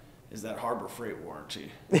buy is that Harbor Freight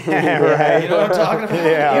warranty. Right. You know what I'm talking about?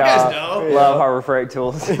 Yeah. You guys know. Love Harbor Freight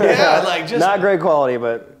tools. Just not great quality,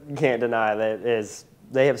 but you can't deny that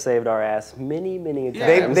they have saved our ass many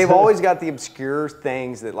times. They've always got the obscure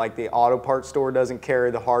things that like the auto parts store doesn't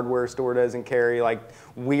carry, the hardware store doesn't carry, like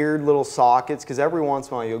weird little sockets. Because every once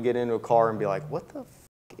in a while you'll get into a car and be like, what the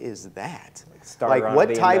is that? Like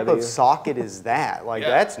what type of socket is that? Like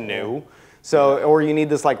that's new. So, or you need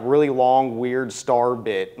this like really long, weird star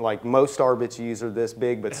bit. Like most star bits you use are this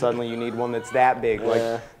big, but suddenly you need one that's that big,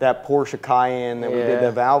 like that Porsche Cayenne that we did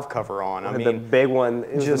the valve cover on. I mean, the big one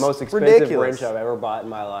is the most expensive wrench I've ever bought in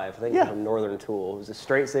my life. I think it was from Northern Tool. It was a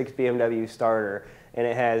straight 6 BMW starter. And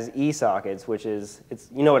it has E-sockets, which is,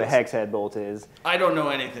 what a hex head bolt is. I don't know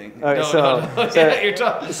anything. Okay, you're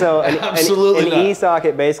talking. So Absolutely an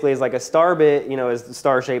E-socket basically is like a star bit, is the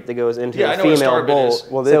star shape that goes into a female bolt.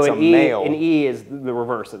 Well, it's a male. An E is the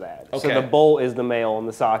reverse of that. Okay. So the bolt is the male and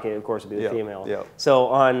the socket, of course, would be the female. Yep. So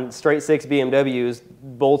on straight 6 BMWs,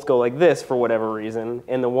 bolts go like this for whatever reason.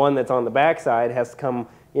 And the one that's on the backside has to come,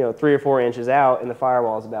 3 or 4 inches out, and the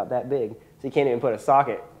firewall is about that big. So you can't even put a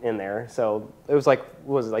socket in there. So it was like,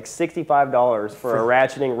 $65 for a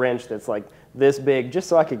ratcheting wrench that's like this big, just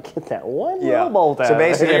so I could get that one little bolt out. So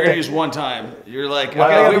basically, you're gonna use one time. You're like,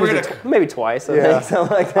 okay, maybe twice. I think,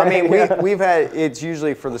 something like that. I mean, we've had, it's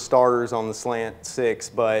usually for the starters on the Slant 6,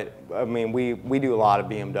 but I mean, we do a lot of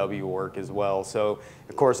BMW work as well. So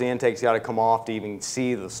of course the intake's got to come off to even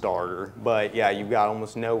see the starter. But yeah, you've got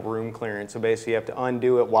almost no room clearance. So basically you have to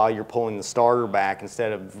undo it while you're pulling the starter back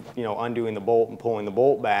instead of, undoing the bolt and pulling the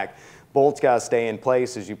bolt back. Bolt's got to stay in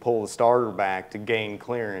place as you pull the starter back to gain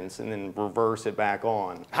clearance and then reverse it back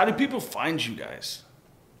on. How do people find you guys?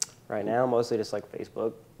 Right now, mostly just like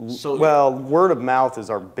Facebook. So, well, word of mouth is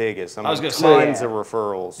our biggest. I mean, tons of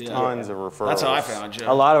referrals, tons of referrals. That's how I found you.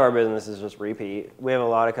 A lot of our business is just repeat. We have a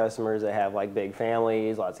lot of customers that have like big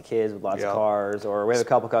families, lots of kids with lots of cars, or we have a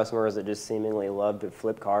couple customers that just seemingly love to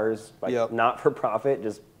flip cars, like not for profit,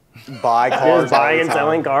 just buy cars, buying and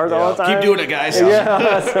selling cars all the time. Keep doing it, guys.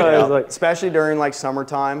 Yeah, so it was like, especially during like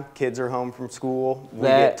summertime, kids are home from school. We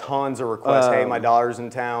get tons of requests. Hey, my daughter's in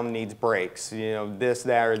town, needs brakes. You know, this,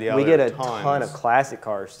 that, or the other. We get a ton of classic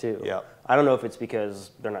cars too. Yeah. I don't know if it's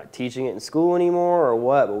because they're not teaching it in school anymore or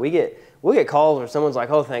what, but we get calls where someone's like,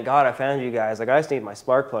 "Oh, thank God I found you guys. Like, I just need my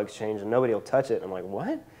spark plugs changed, and nobody will touch it." And I'm like,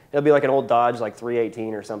 "What?" It'll be like an old Dodge, like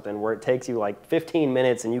 318 or something, where it takes you like 15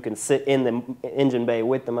 minutes and you can sit in the engine bay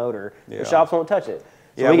with the motor. Yeah. The shops won't touch it.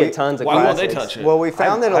 So we get tons of classics. Why won't they touch it? Well, we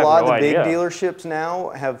found that a lot of the big dealerships now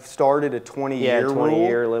have started a 20-year rule.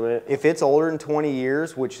 20-year limit. If it's older than 20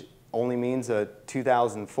 years, which only means a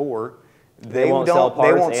 2004, they won't sell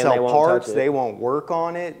parts. They won't work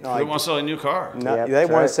on it. Like, they want to sell a new car. No, they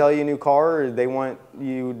want to sell you a new car. Or they want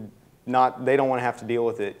you not. They don't want to have to deal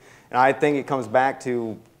with it. And I think it comes back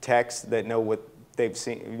to techs that know what they've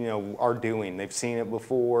seen, you know, are doing. They've seen it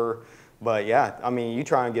before. But yeah, I mean, you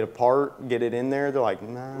try and get a part, get it in there, they're like,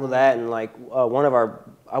 nah. Well, that and like one of our,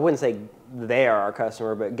 I wouldn't say they are our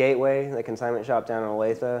customer, but Gateway, the consignment shop down in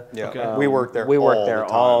Olathe. Yeah, okay. We work there.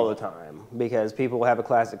 All the time because people will have a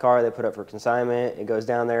classic car they put up for consignment. It goes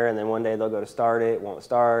down there, and then one day they'll go to start it, won't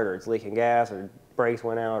start, or it's leaking gas, or brakes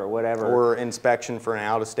went out, or whatever. Or inspection for an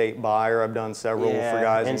out-of-state buyer. I've done several for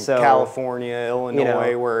guys in California,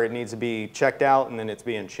 Illinois, where it needs to be checked out and then it's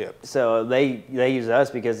being shipped. So they use us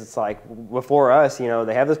because it's like before us, you know,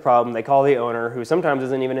 they have this problem. They call the owner, who sometimes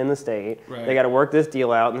isn't even in the state. Right. They got to work this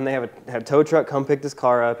deal out, and then they have a tow truck come pick this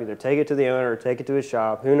car up, either take it to the owner or take it to his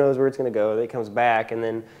shop. Who knows where it's going to go? It comes back, and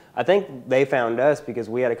then I think they found us because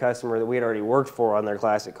we had a customer that we had already worked for on their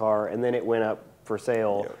classic car, and then it went up for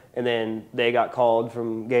sale. Yep. And then they got called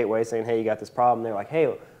from Gateway saying, "Hey, you got this problem." They're like,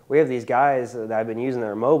 "Hey, we have these guys that I've been using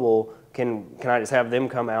their mobile. Can I just have them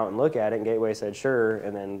come out and look at it?" And Gateway said, "Sure."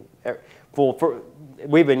 And then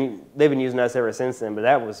they've been using us ever since then. But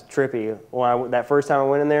that was trippy. That first time I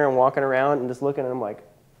went in there and walking around and just looking, and I'm like,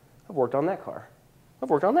 "I've worked on that car. I've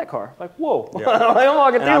worked on that car." Like, whoa. Yeah. I'm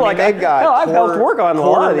walking through I've helped work on a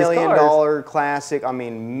lot of these cars. $250,000 classic, I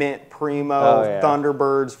mean, Mint Primo,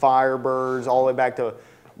 Thunderbirds, Firebirds, all the way back to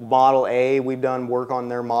Model A. We've done work on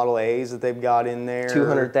their Model A's that they've got in there.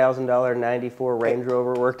 $200,000 94 Range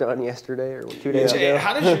Rover worked on yesterday or 2 days ago.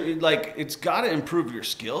 How did you, like, it's got to improve your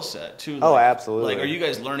skill set, too. Like, oh, absolutely. Like, are you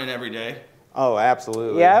guys learning every day? Oh,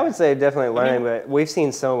 absolutely. Yeah, I would say definitely learning, but we've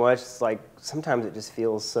seen so much, it's like, sometimes it just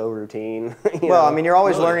feels so routine. Well, I mean, you're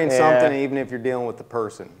always learning something, even if you're dealing with the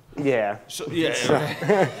person. Yeah. So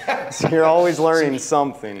So you're always learning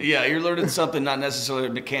something. Yeah, you're learning something, not necessarily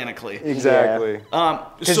mechanically. Exactly.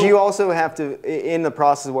 Because you also have to, in the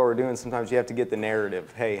process of what we're doing, sometimes you have to get the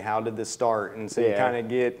narrative. Hey, how did this start? And so you kind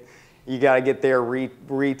of you got to get their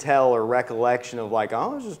retell or recollection of like, oh, I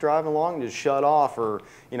was just driving along and just shut off, or,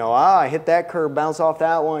 you know, I hit that curb, bounce off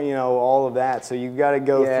that one, you know, all of that. So you've got to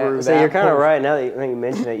go through that. So you're kind of right. Now that you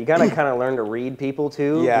mention it, you got to kind of learn to read people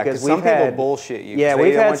too. Yeah, because some people bullshit you. Yeah,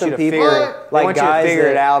 we've had some people like want guys you to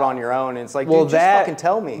figure it out on your own. And it's like, dude, just fucking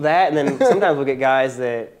tell me. That, and then sometimes we'll get guys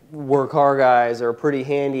that were car guys or pretty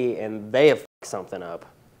handy, and they have fucked something up.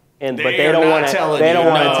 But they don't want to tell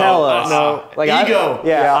us. No. Like ego.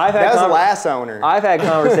 That was the last owner. I've had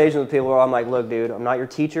conversations with people where I'm like, "Look, dude, I'm not your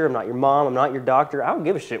teacher, I'm not your mom, I'm not your doctor. I don't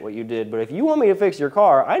give a shit what you did. But if you want me to fix your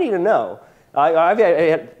car, I need to know." I've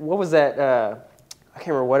had what was that? I can't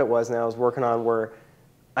remember what it was now. I was working on where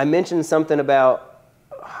I mentioned something about,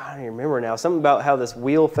 I don't even remember now, something about how this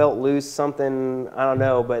wheel felt loose, something, I don't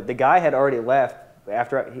know. But the guy had already left.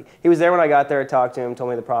 After he was there when I got there, I talked to him,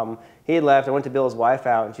 told me the problem. He had left. I went to bill his wife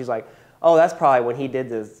out, and she's like, "Oh, that's probably when he did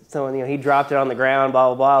this. So, you know, he dropped it on the ground, blah,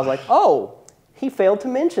 blah, blah." I was like, "Oh, he failed to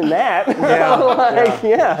mention that."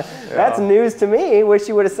 That's news to me. Wish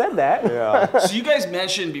you would have said that. Yeah. So you guys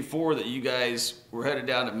mentioned before that you guys were headed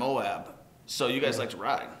down to Moab. So you guys like to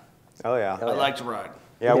ride. Oh, yeah. I like to ride.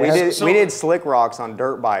 Yeah, we did slick rocks on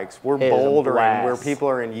dirt bikes. We're bouldering where people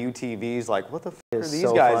are in UTVs like, what the f*** are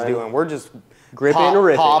these guys doing? We're just gripping and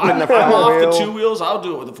ripping. Popping the front I'm off wheel. the two wheels. I'll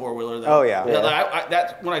do it with the four wheeler though. Oh yeah.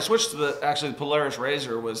 That when I switched to the Polaris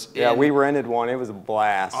Razor was. We rented one. It was a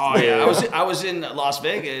blast. Oh yeah. I was in Las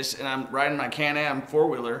Vegas and I'm riding my Can-Am four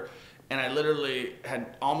wheeler. And I literally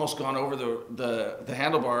had almost gone over the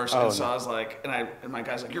handlebars, and so I was like, and my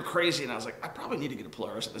guy's like, "You're crazy," and I was like, "I probably need to get a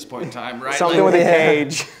Polaris at this point in time, right?" Something with a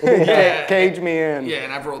cage, cage me in. Yeah,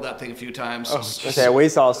 and I've rolled that thing a few times. Okay, we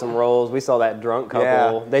saw some rolls. We saw that drunk couple.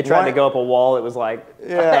 Yeah. They tried to go up a wall. It was like,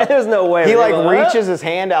 there's no way. He like reaches his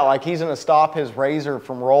hand out like he's gonna stop his razor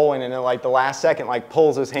from rolling, and then like the last second like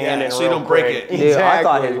pulls his hand in. So you don't break it. Dude, exactly. I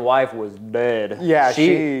thought his wife was dead. Yeah,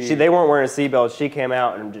 she they weren't wearing seatbelts. She came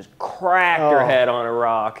out and just cracked her head on a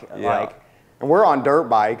rock. Yeah. And we're on dirt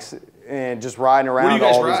bikes and just riding around do you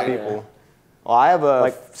guys all ride? these people. Well, I have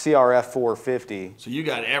a CRF 450. So you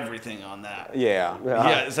got everything on that. Yeah.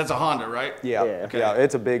 Yeah, that's a Honda, right? Yeah. Yeah. Okay. Yeah,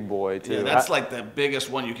 it's a big boy too. Yeah, that's like the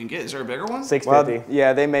biggest one you can get. Is there a bigger one? 650. Well,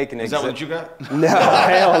 yeah, they make an Is that what you got? No,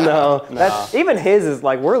 hell no. That's, even his is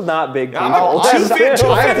like, we're not big people. I'm a- That's 250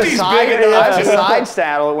 still- I have to 250's side, big I have to enough. side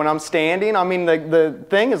saddle it when I'm standing. I mean, the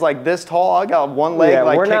thing is like this tall. I got one leg Yeah,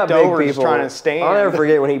 like we're not kicked big over people. just trying to stand. I'll never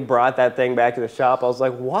forget when he brought that thing back to the shop. I was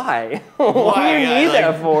like, why? What do Why? you Yeah, need like-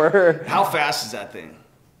 that for? How fast is that thing?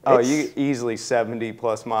 Oh, It's- you easily 70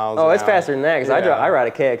 plus miles. Oh, an it's hour. faster than that because Yeah. I ride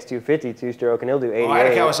a KX 250 two-stroke and he'll do 88. Oh, I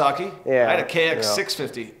had a Kawasaki. Yeah. I had a KX Yeah.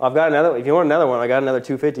 650. I've got another. If you want another one, I got another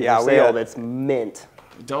 250 Yeah, for we sale got- that's mint.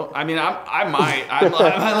 Don't. I mean, I might. I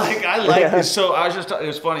like this. So I was just. It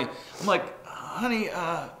was funny. I'm like, honey,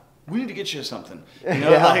 we need to get you something. You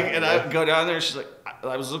know, Yeah. like, and I go down there. She's like,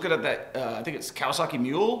 I was looking at that. I think it's Kawasaki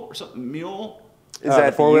Mule or something. Mule. Is the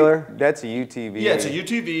that four-wheeler? That's a UTV. Yeah, it's a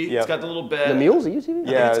UTV. Yep. It's got the little bed. The mule's a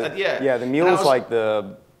UTV? Yeah, it's- yeah. yeah. The And I mule's was- like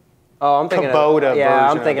the. Oh, I'm thinking Kubota of, yeah,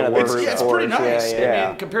 I'm version thinking of of the the It's, brute yeah, it's pretty force. nice. Yeah, yeah. I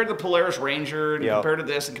mean, compared to the Polaris Ranger, and Yep. compared to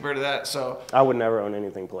this, and compared to that. So I would never own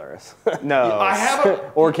anything Polaris. No. I have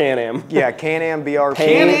a or Can-Am. Yeah, Can-Am BRP.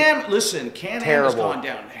 Can-Am. Listen, Can-Am has Terrible. gone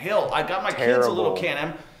downhill. I got my kids a little Terrible.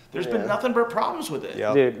 Can-Am. There's been nothing but problems with it.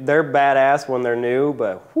 Yep. Dude, they're badass when they're new,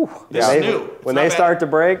 but whew, This they- is new. when It's they not start to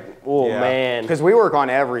break, oh man. Because we work on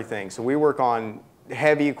everything. So we work on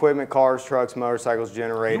heavy equipment, cars, trucks, motorcycles,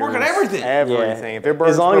 generators. on everything? Everything. Yeah. If it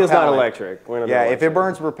burns as long as it's not propellant- electric. We're not Yeah, if it electric.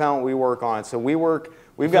 burns propellant, we work on it. So we work.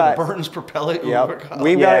 We've If got. it burns propellant. Yep. We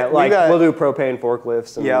We've Yeah, got. like we've got, we'll do propane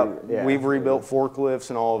forklifts. And, Yep. We've rebuilt forklifts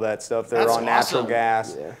and all of that stuff. They're That's on natural awesome.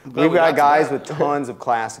 gas. Yeah. I'm glad We've we got got to guys that. with tons of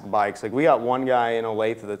classic bikes. Like we got one guy in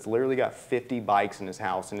Olathe that's literally got 50 bikes in his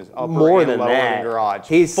house in his upper more and than lower that. garage.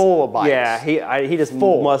 He's full of bikes. Yeah, he just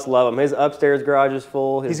Full. must love them. His upstairs garage is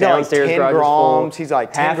full. His He's got like downstairs 10 garage is full. Groms. He's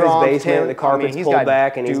like 10 half Groms, his basement. 10 The carpet's I mean, he's pulled got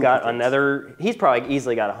back, and he's got duplicates. another. He's probably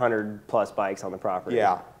easily got 100 plus bikes on the property.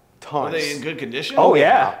 Yeah, Are tons. they in good condition? Oh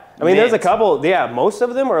yeah. I mean, there's a Mint. couple. Yeah, most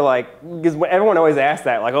of them are like because everyone always asks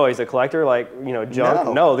that, like, oh, he's a collector, like junk.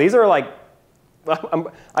 No. No, these are like.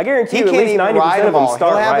 I guarantee He you, at can't least even 90% ride of them them all.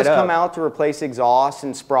 start He'll have right us come up. out to replace exhausts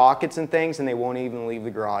and sprockets and things, and they won't even leave the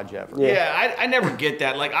garage ever. Yeah, I never get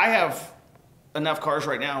that. Like, I have enough cars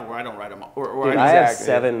right now where I don't ride them. Or Dude, I I have Exactly.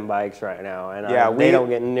 7 bikes right now, and Yeah, they we- don't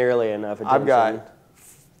get nearly enough attention. I've got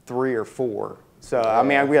 3 or 4. So I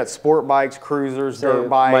mean, we got sport bikes, cruisers, So dirt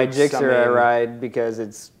bikes. my Gixxer I mean, ride because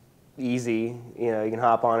it's easy. You can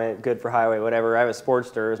hop on it, good for highway, whatever. I have a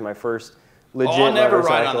Sportster as my first legit I'll never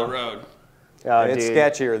ride motorcycle. on the road. Oh, It's dude.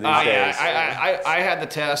 sketchier these days. I had the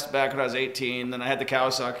test back when I was 18. Then I had the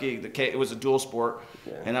Kawasaki. It was a dual sport,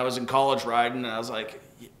 and I was in college riding, and I was like,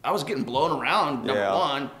 I was getting blown around. Number Yeah.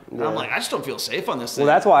 one, and I'm like, I just don't feel safe on this thing.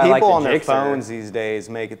 Well, that's why I like People the on their Gixxer. phones these days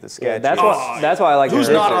make it the sketchy. Yeah, that's Oh, why. That's why I like Who's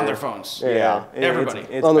the not Gixxer. on their phones? Yeah, Everybody.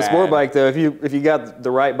 It's On the bad. sport bike though, if you got the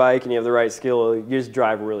right bike and you have the right skill, you just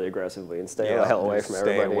drive really aggressively and stay the hell away just from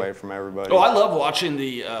stay everybody. away from everybody. Oh, I love watching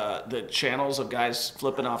the channels of guys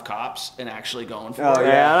flipping off cops and actually going for Oh, it.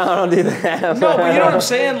 Yeah, I don't do that. No, but you know what I'm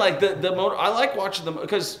saying? Like the motor, I like watching them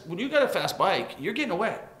because when you got a fast bike, you're getting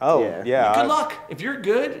away. Oh, Yeah. yeah. Good luck. If you're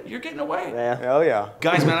good, you're getting away. Yeah. Oh, yeah.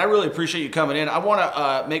 Guys, man, I really appreciate you coming in. I want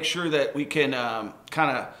to make sure that we can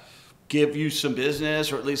kind of give you some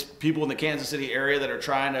business, or at least people in the Kansas City area that are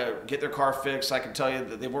trying to get their car fixed. I can tell you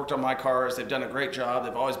that they've worked on my cars. They've done a great job.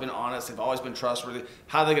 They've always been honest. They've always been trustworthy.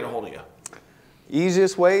 How do they get a hold of you?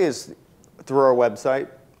 Easiest way is through our website,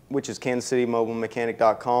 which is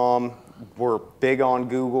kansascitymobilemechanic.com. We're big on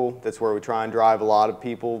Google. That's where we try and drive a lot of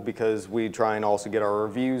people because we try and also get our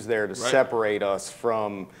reviews there to separate us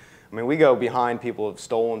from, I mean, we go behind people who have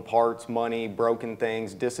stolen parts, money, broken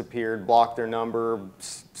things, disappeared, blocked their number,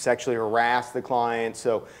 sexually harassed the client.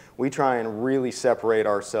 So we try and really separate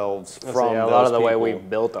ourselves from a those lot of the way people. we've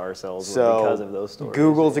built ourselves was So because of those stories.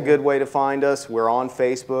 Google's a good way to find us. We're on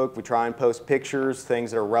Facebook. We try and post pictures,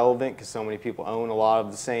 things that are relevant because so many people own a lot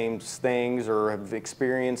of the same things or have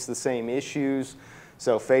experienced the same issues.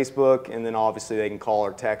 So Facebook, and then obviously they can call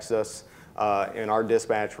or text us. And our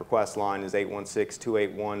dispatch request line is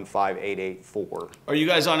 816-281-5884. Are you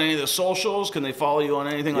guys on any of the socials? Can they follow you on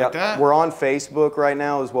anything like that? We're on Facebook right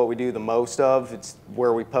now is what we do the most of. It's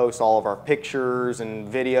where we post all of our pictures and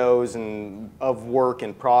videos and of work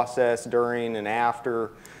and process during and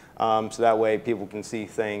after. So that way people can see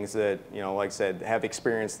things that, like I said, have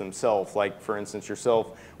experienced themselves. Like for instance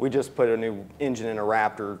yourself, we just put a new engine in a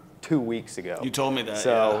Raptor 2 weeks ago. You told me that.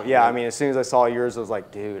 So yeah, I mean, as soon as I saw yours, I was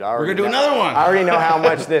like, dude, we're gonna do another one. I already know how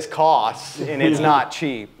much this costs, and it's not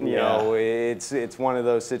cheap. You know, it's one of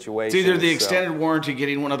those situations. It's either the extended warranty,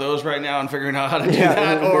 getting one of those right now and figuring out how to do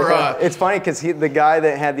that, or it's funny because the guy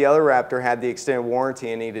that had the other Raptor had the extended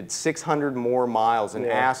warranty and needed 600 more miles, and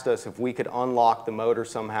asked us if we could unlock the motor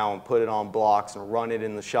somehow and put it on blocks and run it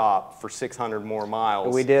in the shop for 600 more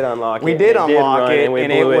miles. We did unlock it. We did unlock it,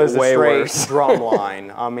 and it was a straight worse. drum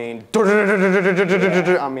line. I mean,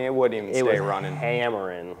 I mean, it wouldn't even stay running.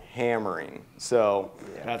 Hammering. So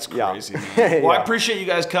that's crazy. Man. Well, I appreciate you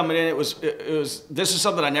guys coming in. It was. This is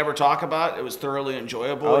something I never talk about. It was thoroughly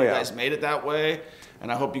enjoyable. You guys made it that way.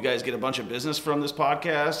 And I hope you guys get a bunch of business from this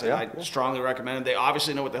podcast. And I strongly recommend it. They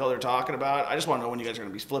obviously know what the hell they're talking about. I just want to know when you guys are going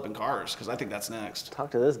to be flipping cars, because I think that's next. Talk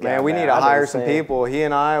to this guy. Man, we need to hire some people. He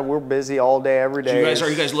and I, we're busy all day, every day. So are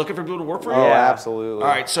you guys looking for people to work for you? Oh, absolutely. All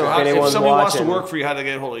right, so if somebody wants to work for you, how do they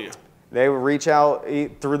get a hold of you? They would reach out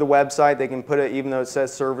through the website. They can put it, even though it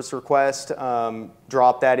says service request,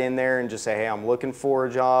 drop that in there and just say, hey, I'm looking for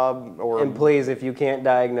a job. And please, if you can't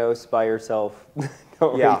diagnose by yourself,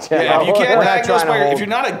 don't reach out. Yeah, if you can't diagnose if you're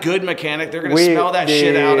not a good mechanic, they're going to smell that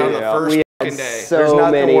shit out on the first fucking day. There's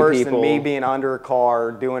nothing worse than me being under a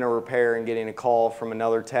car, doing a repair, and getting a call from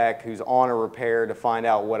another tech who's on a repair to find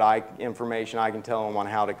out what information I can tell them on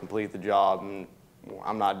how to complete the job. And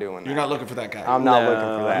I'm not doing that. You're not looking for that guy. I'm not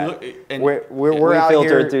looking for that. We're out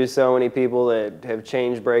filtered through so many people that have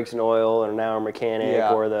changed brakes and oil and now are mechanic,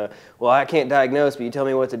 or well, I can't diagnose, but you tell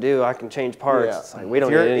me what to do, I can change parts. It's like, we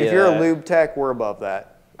don't need any of that. If you're a lube tech, we're above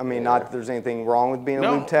that. I mean, not that there's anything wrong with being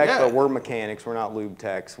a lube tech, but we're mechanics. We're not lube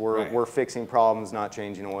techs. We're fixing problems, not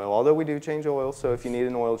changing oil. Although we do change oil, so if you need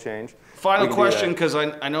an oil change. Final question, because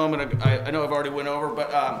I know I know I've already went over,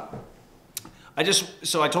 but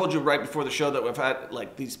so I told you right before the show that we've had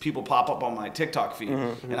like these people pop up on my TikTok feed,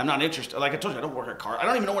 and I'm not interested. Like I told you, I don't work at car. I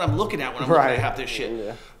don't even know what I'm looking at when I'm looking at half this shit.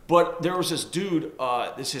 Yeah. But there was this dude,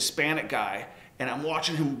 this Hispanic guy, and I'm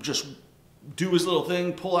watching him just do his little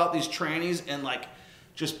thing, pull out these trannies, and like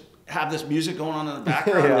just have this music going on in the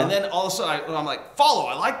background. And then all of a sudden I'm like, follow,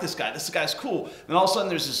 I like this guy. This guy's cool. And all of a sudden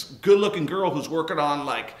there's this good looking girl who's working on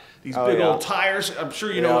like these big old tires. I'm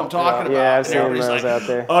sure you know what I'm talking about. Yeah, I've seen those like, out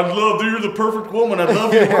there. I'd love to, you're the perfect woman. I'd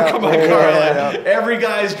love you to work on my car. Every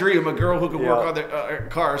guy's dream, a girl who can work on their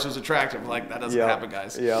cars who's attractive. Like that doesn't happen,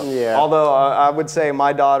 guys. Although I would say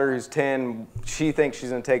my daughter who's 10, she thinks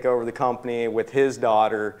she's going to take over the company with his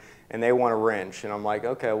daughter. And they want a wrench, and I'm like,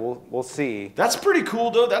 okay, we'll see. That's pretty cool,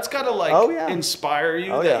 though. That's got to like inspire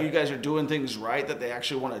you that you guys are doing things right, that they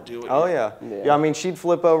actually want to do it. Yeah. I mean, she'd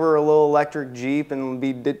flip over a little electric Jeep and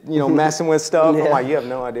be, messing with stuff. I'm like, you have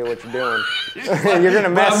no idea what you're doing. You're gonna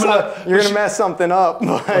mess something up.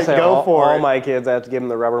 Like, go for it. All my kids, I have to give them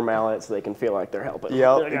the rubber mallet so they can feel like they're helping.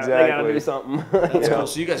 Yep, exactly. They gotta do something. That's cool.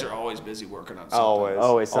 So you guys are always busy working on something.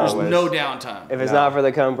 Always. There's no downtime. If it's not for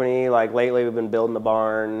the company, like lately we've been building the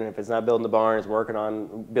barn. If it's not building the barn, it's working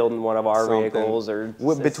on building one of our vehicles.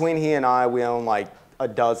 Between he and I, we own like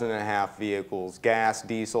 12.5 vehicles, gas,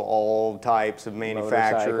 diesel, all types of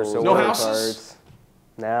manufacturers. So no houses?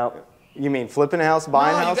 No. You mean flipping a house,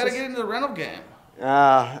 buying houses? You got to get into the rental game.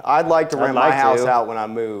 I'd like to rent my house out when I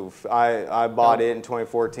move. I bought it in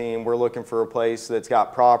 2014. We're looking for a place that's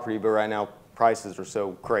got property, but right now prices are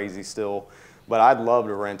so crazy still. But I'd love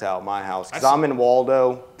to rent out my house because I'm in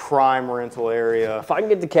Waldo, prime rental area. If I can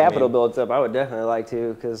get the capital built up, I would definitely like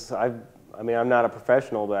to, because I mean, I'm not a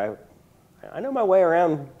professional, but I know my way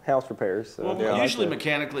around house repairs. So usually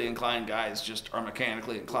mechanically inclined guys just are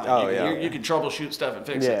mechanically inclined. You can troubleshoot stuff and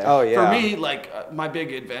fix it. For me, like my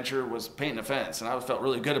big adventure was painting a fence, and I felt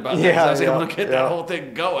really good about that. I was able to get that whole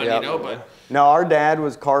thing going, But no, our dad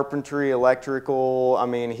was carpentry, electrical. I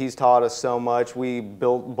mean, he's taught us so much. We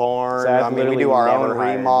built barns. I mean, we do our own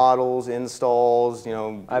remodels, installs.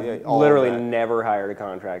 I've literally never hired a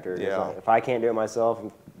contractor. Like, if I can't do it myself,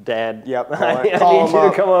 Dad. Yep. I need you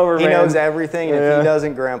to come over, He knows everything, and if he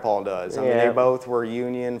doesn't, Grandpa does. I mean, they both were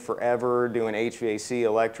union forever, doing HVAC,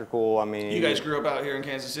 electrical. I mean, you guys grew up out here in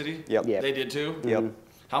Kansas City? Yep. They did too? Yep.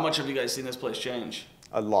 How much have you guys seen this place change?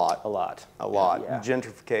 A lot. Yeah.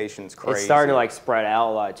 Gentrification's crazy. It's starting to like spread out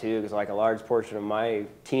a lot too, because like a large portion of my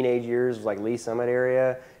teenage years was like Lee Summit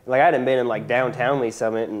area. Like I hadn't been in like downtown Lee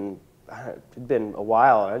Summit and it's been a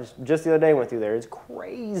while. I just the other day went through there. It's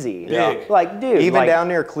crazy. Yeah. Like, dude. Even down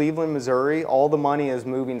near Cleveland, Missouri, all the money is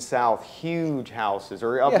moving south. Huge houses,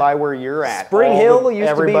 or up by where you're at. Spring Hill used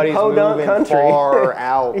to be everybody's moving country. far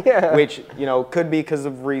out, which could be because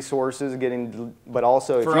of resources getting, but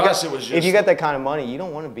also if you got that kind of money, you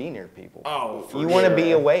don't want to be near people. Oh, you want to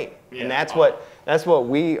be away, and that's what that's what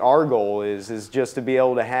our goal is just to be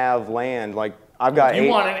able to have land. Like I've got. If you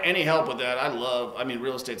want any help with that, I mean,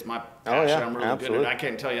 real estate's my passion. Oh, yeah, I'm really absolutely. good at it. I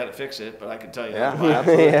can't tell you how to fix it, but I can tell you Yeah, how to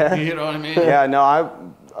absolutely. Yeah. You know what I mean? Yeah,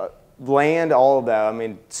 no, land, all of that. I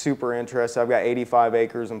mean, super interested. I've got 85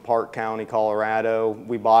 acres in Park County, Colorado.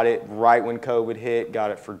 We bought it right when COVID hit, got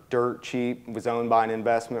it for dirt cheap. It was owned by an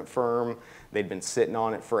investment firm. They'd been sitting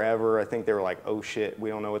on it forever. I think they were like, oh shit, we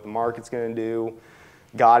don't know what the market's gonna do.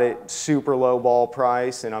 Got it super low ball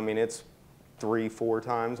price, and I mean, it's 3-4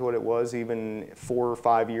 times what it was even 4 or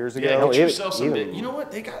 5 years ago. Yeah, get yourself some big, you know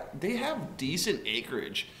what? They have decent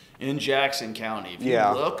acreage in Jackson County. If you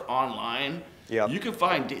look online, you can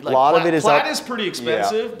find like, a lot of it is Platte is pretty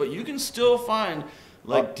expensive, but you can still find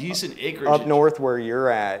like decent acreage up north where you're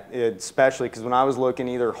at, especially because when I was looking,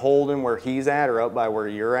 either Holden where he's at or up by where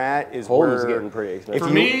you're at is Holden's where getting pretty expensive.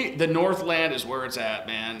 For me, the Northland is where it's at,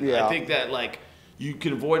 man. Yeah. I think that like you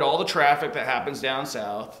can avoid all the traffic that happens down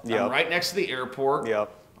south. Yep. I'm right next to the airport.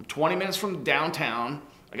 Yep. I'm 20 minutes from downtown.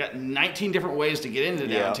 I got 19 different ways to get into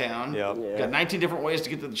downtown. Yep. Yeah. Got 19 different ways to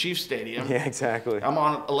get to the Chiefs Stadium. Yeah, exactly. I'm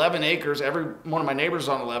on 11 acres. Every one of my neighbors is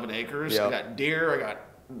on 11 acres. Yep. I got deer. I got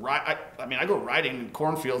I mean, I go riding in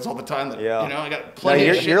cornfields all the time. That, Yeah. You know, I got plenty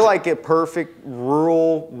No, of shit. you're like a perfect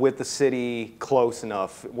rural with the city close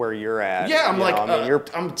enough where you're at. Yeah, I'm like, I mean,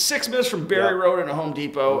 I'm 6 minutes from Berry Yep. Road and a Home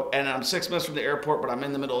Depot, and I'm 6 minutes from the airport, but I'm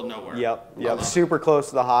in the middle of nowhere. Yep. Super close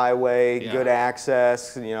to the highway, Yeah. good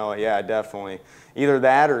access. You know, yeah, definitely. Either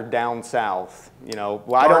that or down south. You know,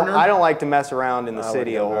 well, Gardner? I don't like to mess around in the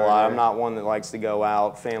city a wouldn't whole go lot. Gardner. I'm not one that likes to go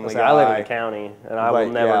out. Family So guy. I live in the county, and I will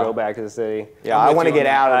But, never yeah. go back to the city. Yeah, I'm I with want to you on get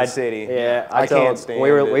that. out of the city. Yeah, I can't stand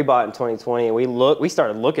it. We bought in 2020, and we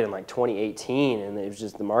started looking in like 2018, and it was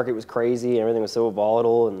just the market was crazy, everything was so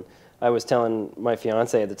volatile, and I was telling my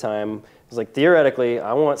fiance at the time, I was like, theoretically,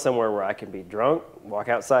 I want somewhere where I can be drunk, walk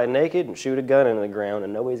outside naked, and shoot a gun into the ground,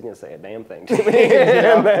 and nobody's gonna say a damn thing to me.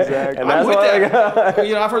 exactly. And I'm that's with why that.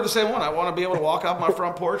 You know, I've heard the same one. I want to be able to walk off my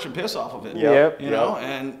front porch and piss off of it. Yep. You know,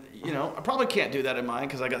 and you know, I probably can't do that in mine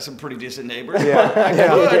because I got some pretty decent neighbors. Yeah. I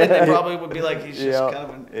could, and they probably would be like, he's just Yeah. kind of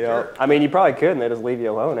a Yeah. jerk. I mean, you probably could, and they just leave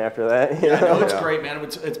you alone after that. You Yeah, know? no, it's Yeah. great, man.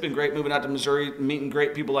 It's been great moving out to Missouri, meeting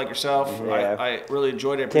great people like yourself. Yeah. I really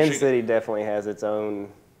enjoyed it. I Kansas appreciate City definitely has its own.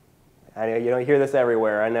 I know you don't hear this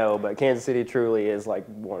everywhere, I know, but Kansas City truly is like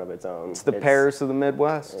one of its own. It's the Paris of the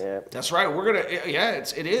Midwest. Yeah. That's right. We're gonna. Yeah,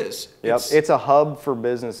 it is. Yep. It's a hub for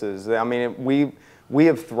businesses. I mean, we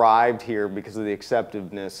have thrived here because of the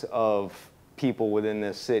acceptiveness of people within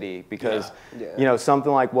this city. Because Yeah. you know,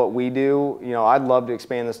 something like what we do, you know, I'd love to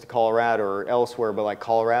expand this to Colorado or elsewhere, but like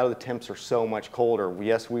Colorado, the temps are so much colder.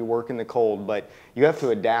 Yes, we work in the cold, but you have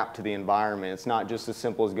to adapt to the environment. It's not just as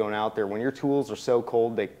simple as going out there. When your tools are so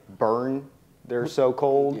cold, they burn. They're so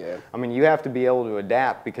cold. Yeah. I mean, you have to be able to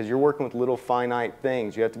adapt because you're working with little finite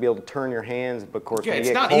things. You have to be able to turn your hands, but of course, Yeah, when it's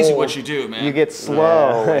you get not cold, easy what you do, man. You get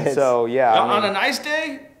slow, Yeah. and so yeah. Now, I on mean, a nice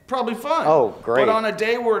day, probably fun. Oh, great. But on a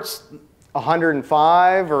day where it's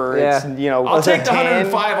 105 or it's, Yeah. you know, I'll take the 10.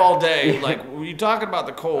 105 all day. Like, were you talking about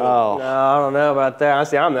the cold? Oh, No, I don't know about that.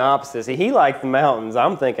 See, I'm the opposite. See, he likes the mountains.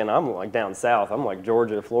 I'm thinking I'm like down south. I'm like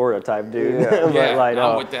Georgia, Florida type dude. But Yeah, like,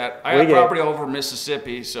 I'm with that. I we got get- property all over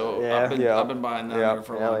Mississippi, so Yeah. I've been buying down Yeah. there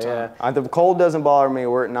for a Hell long time. yeah. The cold doesn't bother me.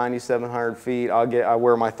 We're at 9,700 feet. I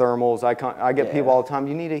wear my thermals. I get Yeah. people all the time.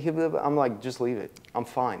 You need to. I'm like, just leave it. I'm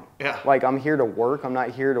fine. Yeah. Like I'm here to work. I'm not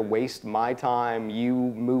here to waste my time. You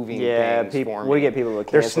moving Yeah, things people. for me. We get people to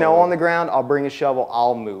There's cancel. snow on the ground. I'll bring a shovel.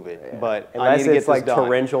 I'll move it. But I Unless need to get it's this like done.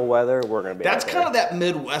 torrential weather, we're gonna be. That's out kind there. of that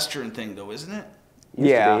Midwestern thing, though, isn't it? Used to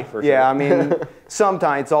Yeah, be, for yeah. sure. I mean,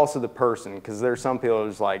 sometimes it's also the person because there's some people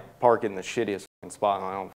who's like park in the shittiest fucking spot and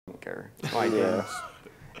I don't fucking care. Like, Yeah.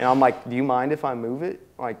 and I'm like, do you mind if I move it?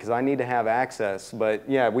 Like, because I need to have access. But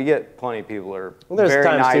yeah, we get plenty of people that are Well, there's very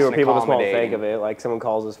times nice too where and people just won't accommodating. think of it. Like someone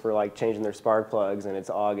calls us for like changing their spark plugs, and it's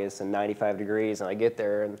August and 95 degrees, and I get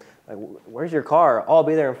there and like, where's your car? Oh, I'll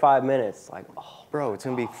be there in 5 minutes. Like, oh. Bro, it's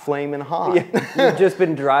gonna be flaming hot. You've just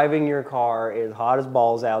been driving your car as hot as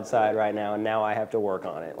balls outside right now, and now I have to work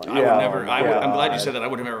on it. Like, I Yeah. would never. I'm glad you God. said that. I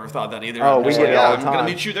would have never thought that either. Oh, I'm we just get like, it all yeah, the I'm gonna time.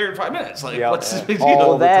 meet you there in 5 minutes. Like, Yeah. what's the big All deal?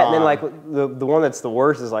 Well, the that and then time. like the one that's the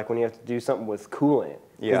worst is like when you have to do something with coolant.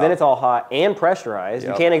 Because Yeah. then it's all hot and pressurized.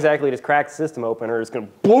 Yep. You can't exactly just crack the system open or it's gonna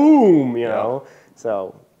boom, you know.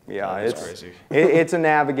 So Yeah, That's it's crazy. it's a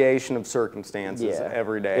navigation of circumstances yeah,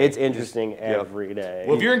 every day. It's interesting every day.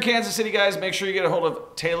 Well, if you're in Kansas City, guys, make sure you get a hold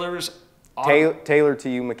of Taylor's Taylor to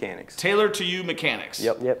you mechanics. Taylor to You Mechanics.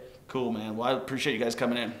 Yep. Yep. Cool, man. Well, I appreciate you guys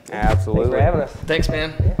coming in. Absolutely. Thanks for having us. Thanks,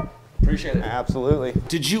 man. Appreciate it. Absolutely.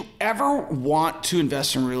 Did you ever want to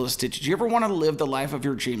invest in real estate? Did you ever want to live the life of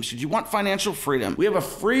your dreams? Did you want financial freedom? We have a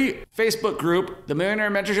free Facebook group, the Millionaire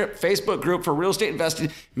Mentorship Facebook group for real estate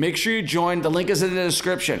investing. Make sure you join. The link is in the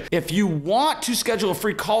description. If you want to schedule a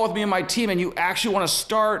free call with me and my team and you actually want to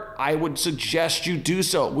start, I would suggest you do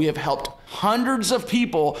so. We have helped hundreds of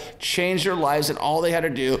people change their lives, and all they had to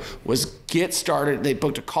do was get started. They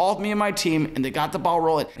booked a call with me and my team, and they got the ball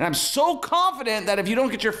rolling. And I'm so confident that if you don't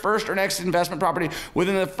get your first or next investment property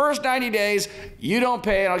within the first 90 days, you don't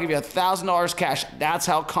pay, and I'll give you $1,000 cash. That's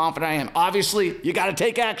how confident I am. Obviously, you got to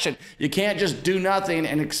take action. You can't just do nothing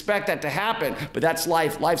and expect that to happen, but that's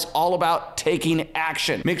life. Life's all about taking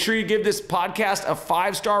action. Make sure you give this podcast a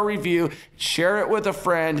 5-star review, share it with a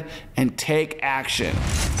friend, and take action.